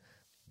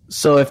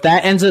 So if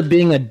that ends up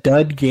being a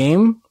dud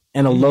game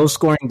and a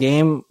low-scoring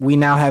game, we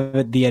now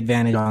have the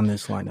advantage on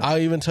this lineup. I'll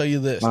even tell you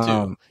this,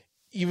 too.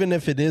 Even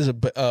if it is a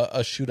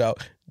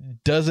shootout,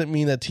 doesn't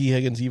mean that T.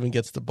 Higgins even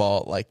gets the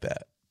ball like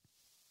that.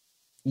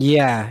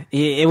 Yeah,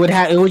 it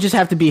would just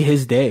have to be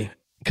his day,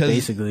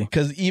 basically.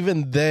 Because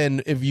even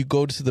then, if you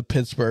go to the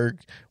Pittsburgh,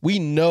 we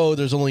know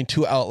there's only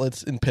two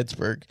outlets in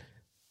Pittsburgh.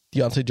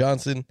 Deontay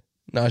Johnson,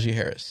 Najee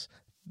Harris.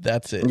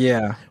 That's it.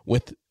 Yeah.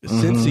 With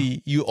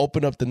Cincy, you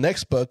open up the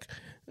next book,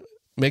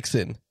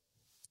 Mixon,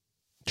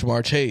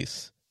 Jamar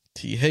Chase,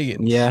 T.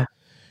 Higgins. Yeah.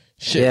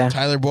 Shit, yeah.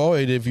 Tyler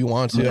Boyd, if you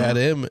want to add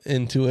him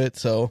into it.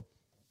 So,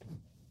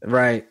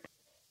 right.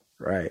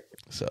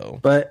 So,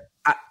 but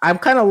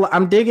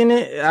I'm digging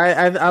it.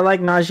 I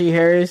like Najee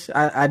Harris.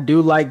 I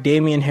do like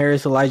Damian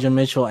Harris, Elijah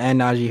Mitchell, and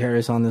Najee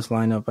Harris on this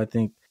lineup. I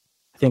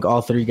think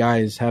all three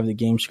guys have the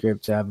game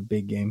script to have a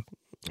big game.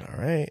 All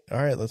right.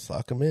 Let's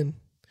lock them in.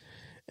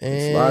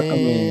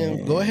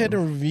 And go ahead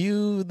and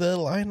review the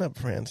lineup,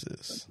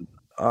 Francis.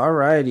 All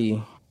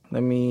righty.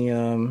 Let me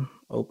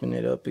open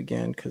it up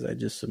again because I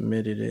just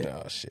submitted it.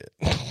 Oh, shit.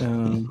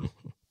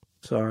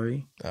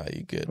 Sorry.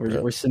 You good,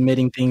 we're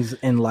submitting things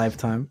in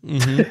lifetime.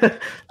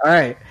 All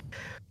right.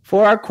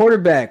 For our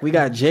quarterback, we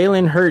got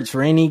Jalen Hurts,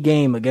 rainy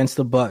game against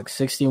the Bucs,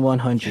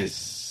 6,100.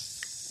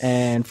 Yes.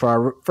 And for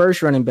our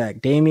first running back,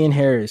 Damian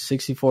Harris,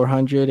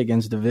 6,400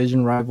 against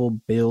division rival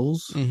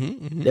Bills.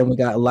 Then we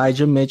got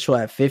Elijah Mitchell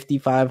at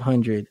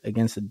 5,500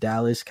 against the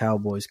Dallas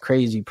Cowboys.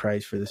 Crazy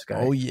price for this guy.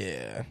 Oh,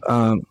 yeah.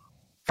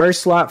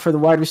 First slot for the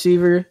wide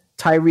receiver,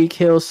 Tyreek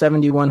Hill,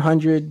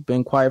 7,100.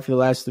 Been quiet for the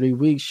last 3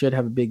 weeks. Should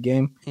have a big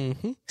game.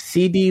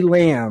 CD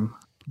Lamb,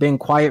 been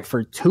quiet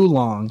for too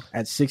long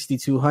at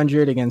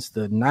 6,200 against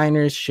the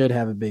Niners. Should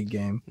have a big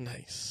game.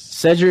 Nice.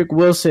 Cedric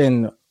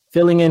Wilson,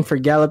 filling in for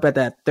Gallup at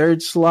that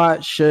third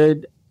slot,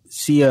 should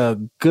see a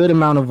good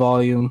amount of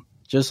volume,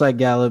 just like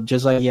Gallup,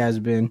 just like he has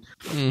been.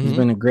 He's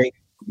been a great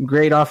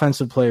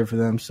offensive player for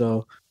them.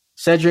 So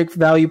Cedric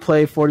value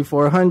play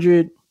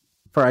 4,400.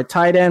 For our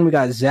tight end, we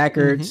got Zach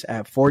Ertz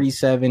at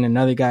 47.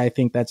 Another guy I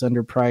think that's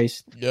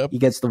underpriced. Yep. He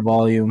gets the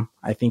volume.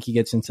 I think he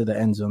gets into the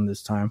end zone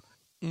this time.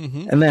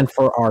 And then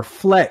for our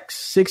flex,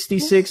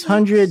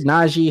 6,600,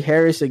 Najee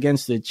Harris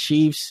against the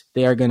Chiefs.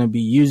 They are going to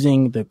be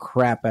using the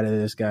crap out of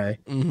this guy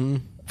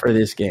for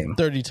this game.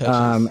 30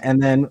 touches.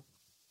 And then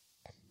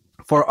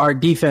for our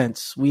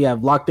defense, we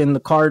have locked in the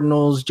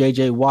Cardinals.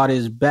 J.J. Watt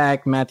is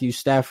back. Matthew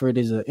Stafford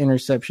is an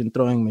interception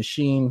throwing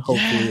machine.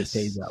 Hopefully it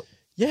pays out.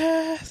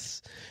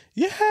 Yes.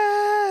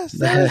 That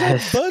is a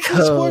Buds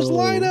and Sports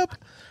lineup.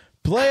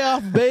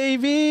 Playoff,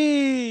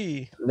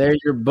 baby. There's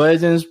your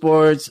Buds and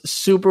Sports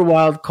Super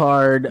Wild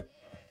Card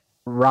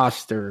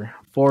roster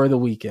for the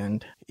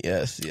weekend.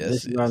 Yes.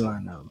 This is our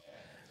lineup.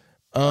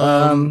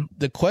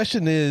 The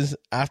question is,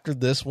 after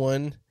this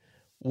one,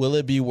 will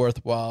it be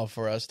worthwhile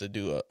for us to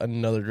do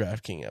another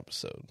DraftKings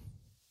episode?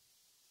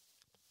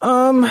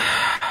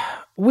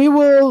 We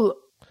will.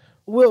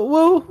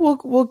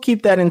 We'll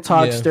keep that in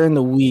talks during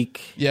the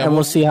week. Yeah, and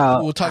we'll see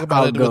how we'll talk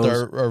about it goes.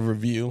 with our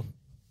review.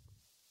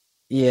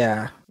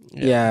 Yeah.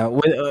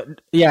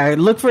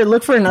 Look for an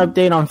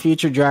update on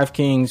future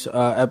DraftKings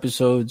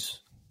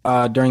episodes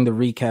during the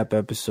recap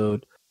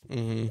episode.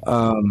 And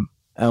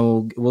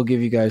we'll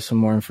give you guys some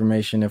more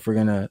information if we're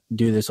gonna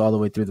do this all the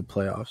way through the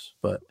playoffs.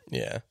 But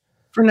yeah,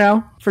 for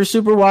now, for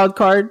Super Wild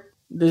Card,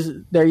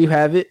 there you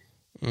have it.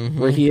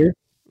 We're here,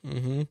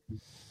 and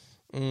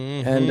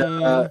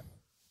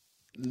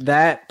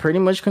that pretty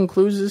much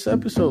concludes this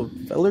episode,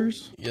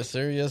 fellers. Yes,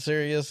 sir.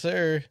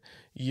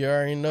 You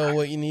already know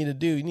what you need to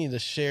do. You need to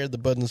share the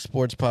Buds and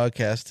Sports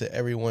podcast to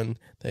everyone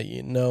that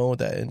you know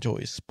that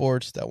enjoys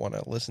sports, that want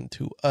to listen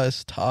to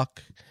us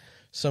talk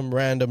some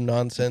random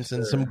nonsense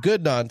and some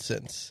good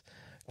nonsense,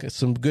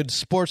 some good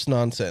sports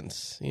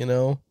nonsense,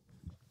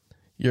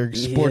 your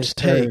sports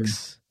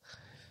takes,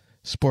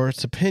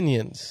 sports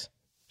opinions,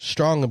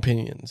 strong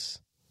opinions.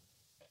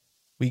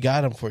 We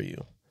got them for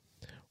you.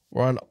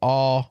 We're on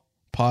all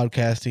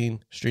podcasting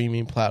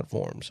streaming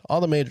platforms,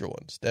 all the major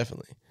ones,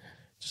 definitely.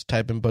 Just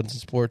type in Buds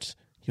and Sports,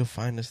 you'll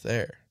find us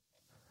there.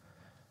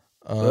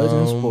 Buds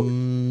and Sports.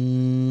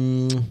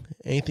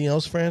 Anything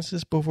else,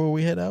 Francis, before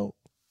we head out?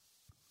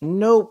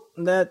 Nope,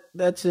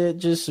 that's it.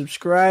 Just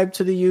subscribe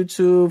to the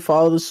YouTube,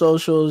 follow the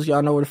socials.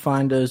 Y'all know where to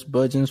find us.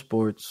 Buds and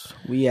Sports.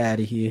 We out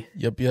of here.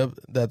 Yep.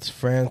 That's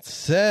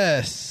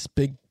Francis.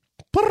 Big.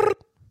 Brr.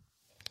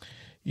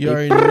 You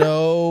already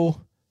know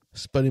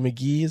Spuddy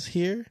McGee is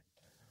here.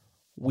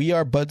 We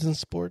are Buds and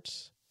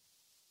Sports,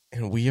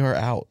 and we are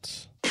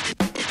out.